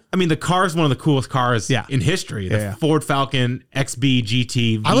 And I mean, the car is one of the coolest cars in history. The Ford Falcon XB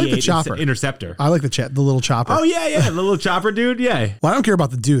GT V8 I like the chopper. Interceptor. I like the little chopper. Oh yeah, the little chopper dude. Yeah. Well, I don't care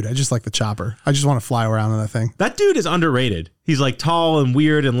about the dude. I just like the chopper. I just want to fly around on that thing. That dude is underrated. He's like tall and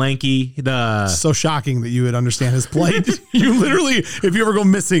weird and lanky. So shocking that you would understand his plight. You literally, if you ever go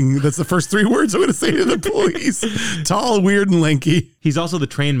missing, that's the first 3 words I'm going to say to the police. Tall, weird, and lanky. He's also the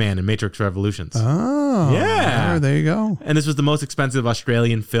train man in Matrix Revolutions. Oh. Yeah. There you go. And this was the most expensive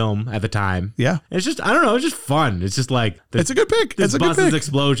Australian film at the time. Yeah. And it's just, I don't know, it's just fun. It's just like... It's a good pick. It's a good pick.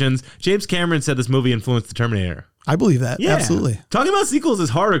 Explosions. James Cameron said this movie influenced the Terminator. I believe that. Yeah. Absolutely. Talking about sequels is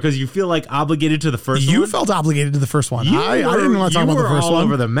harder because you feel like obligated to the first one. You felt obligated to the first one. I didn't want to talk about the first all one.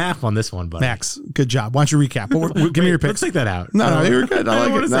 Over the map on this one, buddy. Max, good job. Why don't you recap? Give me your picks. Let's take that out. No, you're good. I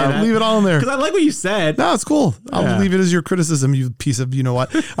like it. No, leave it all in there. Because I like what you said. No, it's cool. I'll leave it as your criticism, you piece of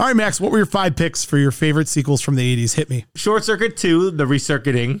you-know-what. All right, Max, what were your 5 picks for your favorite sequels from the 80s? Hit me. Short Circuit 2, The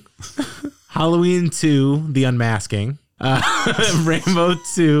Recircuiting. Halloween 2, The Unmasking. Rainbow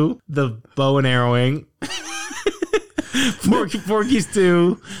 2, The Bow and Arrowing. Porky's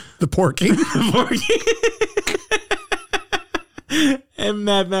 2. The Porking. And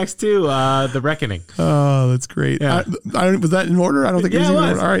Mad Max 2, The Reckoning. Oh, that's great. Yeah. Was that in order? I don't think it was in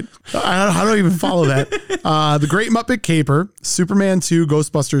order. All right. I don't even follow that. The Great Muppet Caper, Superman 2,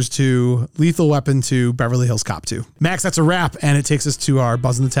 Ghostbusters 2, Lethal Weapon 2, Beverly Hills Cop 2. Max, that's a wrap, and it takes us to our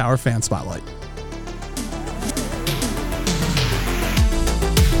Buzz in the Tower fan spotlight.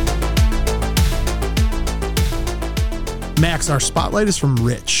 Max, our spotlight is from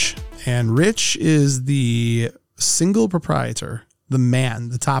Rich, and Rich is the single proprietor, the man,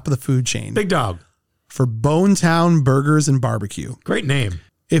 the top of the food chain. Big dog. For Bonetown Burgers and Barbecue. Great name.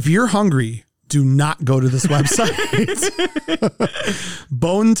 If you're hungry, do not go to this website.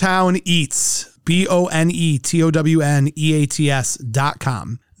 Bonetown Eats,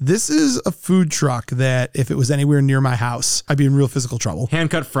 BONETOWNEATS.com. This is a food truck that if it was anywhere near my house, I'd be in real physical trouble.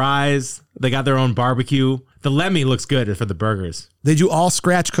 Hand-cut fries. They got their own barbecue. The Lemmy looks good for the burgers. They do all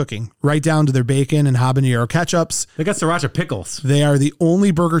scratch cooking, right down to their bacon and habanero ketchups. They got sriracha pickles. They are the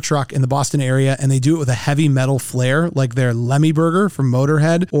only burger truck in the Boston area, and they do it with a heavy metal flair, like their Lemmy burger from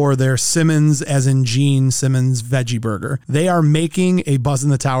Motorhead or their Simmons, as in Gene Simmons veggie burger. They are making a Buzz in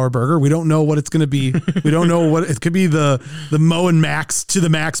the Tower burger. We don't know what it's going to be. We don't know what it could be. The Mo and Max to the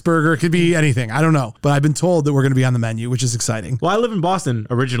Max burger. It could be anything. I don't know, but I've been told that we're going to be on the menu, which is exciting. Well, I live in Boston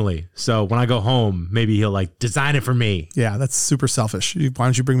originally, so So when I go home, maybe he'll like design it for me. Yeah, that's super selfish. Why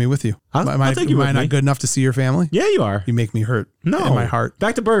don't you bring me with you? I'll take you am with I not me. good enough to see your family? Yeah, you are. You make me hurt in my heart.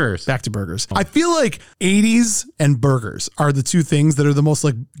 Back to burgers. Back to burgers. I feel like 80s and burgers are the two things that are the most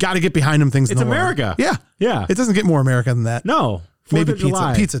like got to get behind them things. It's in the world. America. Yeah. Yeah. It doesn't get more America than that. No. 4th Maybe of pizza.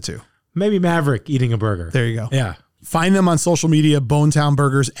 July. Pizza too. Maybe Maverick eating a burger. There you go. Yeah. Find them on social media, Bonetown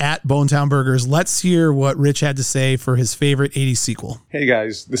Burgers, at Bonetown Burgers. Let's hear what Rich had to say for his favorite 80s sequel. Hey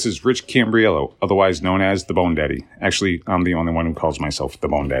guys, this is Rich Cambriello, otherwise known as the Bone Daddy. Actually, I'm the only one who calls myself the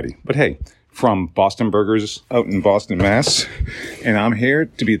Bone Daddy. But hey, from Boston Burgers out in Boston, Mass. And I'm here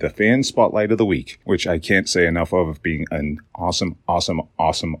to be the fan spotlight of the week, which I can't say enough of being an awesome, awesome,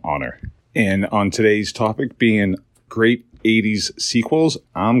 awesome honor. And on today's topic being great 80s sequels,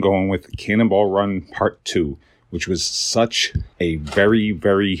 I'm going with Cannonball Run Part 2. Which was such a very,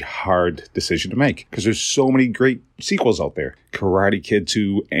 very hard decision to make because there's so many great sequels out there. Karate Kid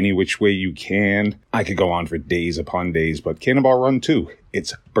 2, Any Which Way You Can. I could go on for days upon days, but Cannonball Run 2,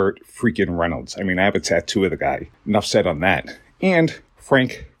 it's Burt freaking Reynolds. I mean, I have a tattoo of the guy. Enough said on that. And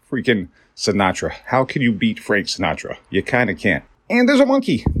Frank freaking Sinatra. How can you beat Frank Sinatra? You kind of can't. And there's a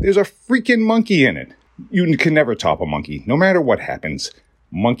monkey. There's a freaking monkey in it. You can never top a monkey, no matter what happens.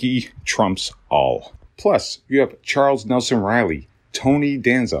 Monkey trumps all. Plus, you have Charles Nelson Riley, Tony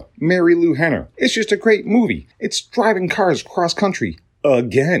Danza, Mary Lou Henner. It's just a great movie. It's driving cars cross country.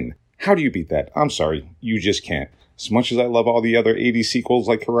 Again. How do you beat that? I'm sorry. You just can't. As much as I love all the other 80s sequels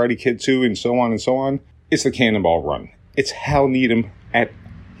like Karate Kid 2 and so on, it's the Cannonball Run. It's Hal Needham at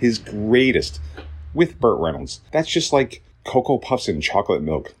his greatest with Burt Reynolds. That's just like Cocoa Puffs and chocolate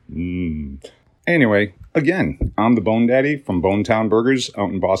milk. Anyway, again, I'm the Bone Daddy from Bonetown Burgers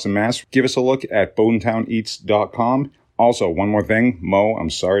out in Boston, Mass. Give us a look at bonetowneats.com. Also, one more thing, Mo, I'm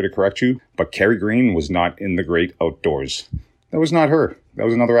sorry to correct you, but Carrie Green was not in The Great Outdoors. That was not her. That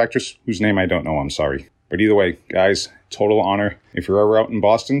was another actress whose name I don't know, I'm sorry. But either way, guys, total honor. If you're ever out in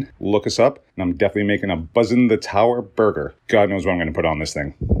Boston, look us up, and I'm definitely making a Buzzin' the Tower burger. God knows what I'm going to put on this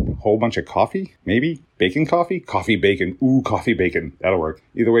thing. Whole bunch of coffee? Maybe? Bacon coffee? Coffee bacon. Ooh, coffee bacon. That'll work.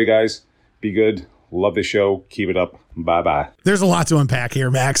 Either way, guys, be good. Love the show. Keep it up. Bye-bye. There's a lot to unpack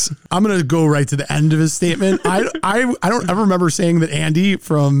here, Max. I'm going to go right to the end of his statement. I don't ever remember saying that Andy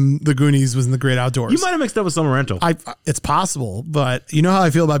from the Goonies was in The Great Outdoors. You might have mixed up with Summer Rental. It's possible, but you know how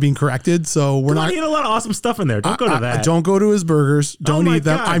I feel about being corrected, so we're not. He had a lot of awesome stuff in there. Don't go to that. Don't go to his burgers. Don't my eat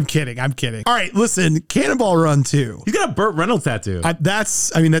them. God. I'm kidding. All right, listen, Cannonball Run 2. He's got a Burt Reynolds tattoo. That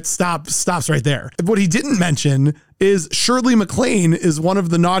stops right there. What he didn't mention is Shirley MacLaine is one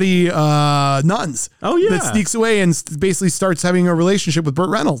of the naughty nuns. Oh, yeah. That sneaks away and basically starts having a relationship with Burt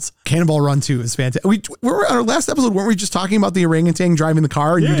Reynolds. Cannonball Run 2 is fantastic. We were on our last episode, weren't we just talking about the orangutan driving the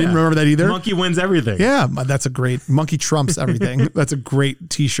car and you didn't remember that either? Monkey wins everything. Yeah, that's a great monkey trumps everything. That's a great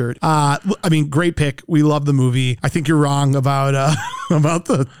t-shirt. Great pick. We love the movie. I think you're wrong about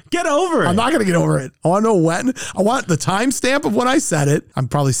the. Get over it. I'm not going to get over it. I want to know when. I want the timestamp of when I said it. I'm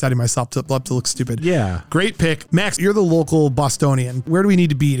probably setting myself up to look stupid. Yeah. Great pick. Max, you're the local Bostonian. Where do we need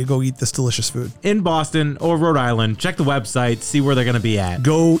to be to go eat this delicious food? In Boston or Rhode Island, check the website, see where they're going to be at.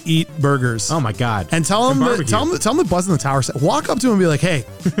 Go eat burgers. Oh my God. And tell them the Buzz in the Tower. Walk up to him and be like, hey,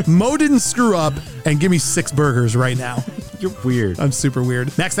 Mo didn't screw up and give me 6 burgers right now. You're weird. I'm super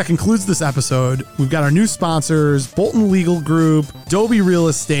weird. Next, that concludes this episode. We've got our new sponsors, Bolton Legal Group, Dobie Real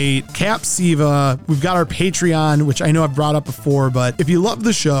Estate, Capsiva. We've got our Patreon, which I know I've brought up before, but if you love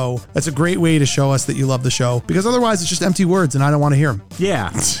the show, that's a great way to show us that you love the show, because otherwise it's just empty words and I don't want to hear them.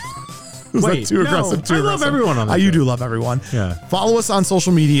 Yeah. Was Wait, that too aggressive? I love everyone on this You show. do love everyone. Yeah. Follow us on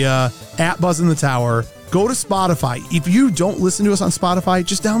social media at Buzz in the Tower. Go to Spotify. If you don't listen to us on Spotify,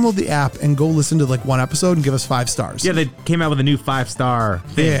 just download the app and go listen to like one episode and give us 5 stars. Yeah, they came out with a new 5-star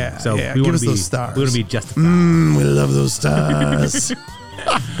thing. Yeah, So yeah. we Give want us to be those stars. We want to be justified. We love those stars.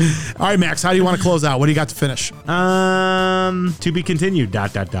 All right, Max, how do you want to close out? What do you got to finish? To be continued. ... All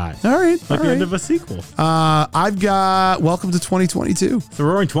right. Like the end of a sequel. I've got Welcome to 2022. The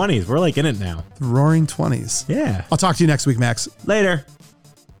Roaring 20s. We're like in it now. The Roaring 20s. Yeah. I'll talk to you next week, Max. Later.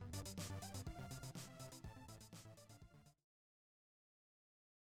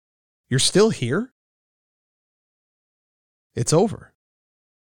 You're still here? It's over.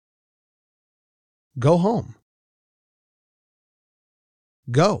 Go home.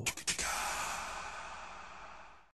 Go.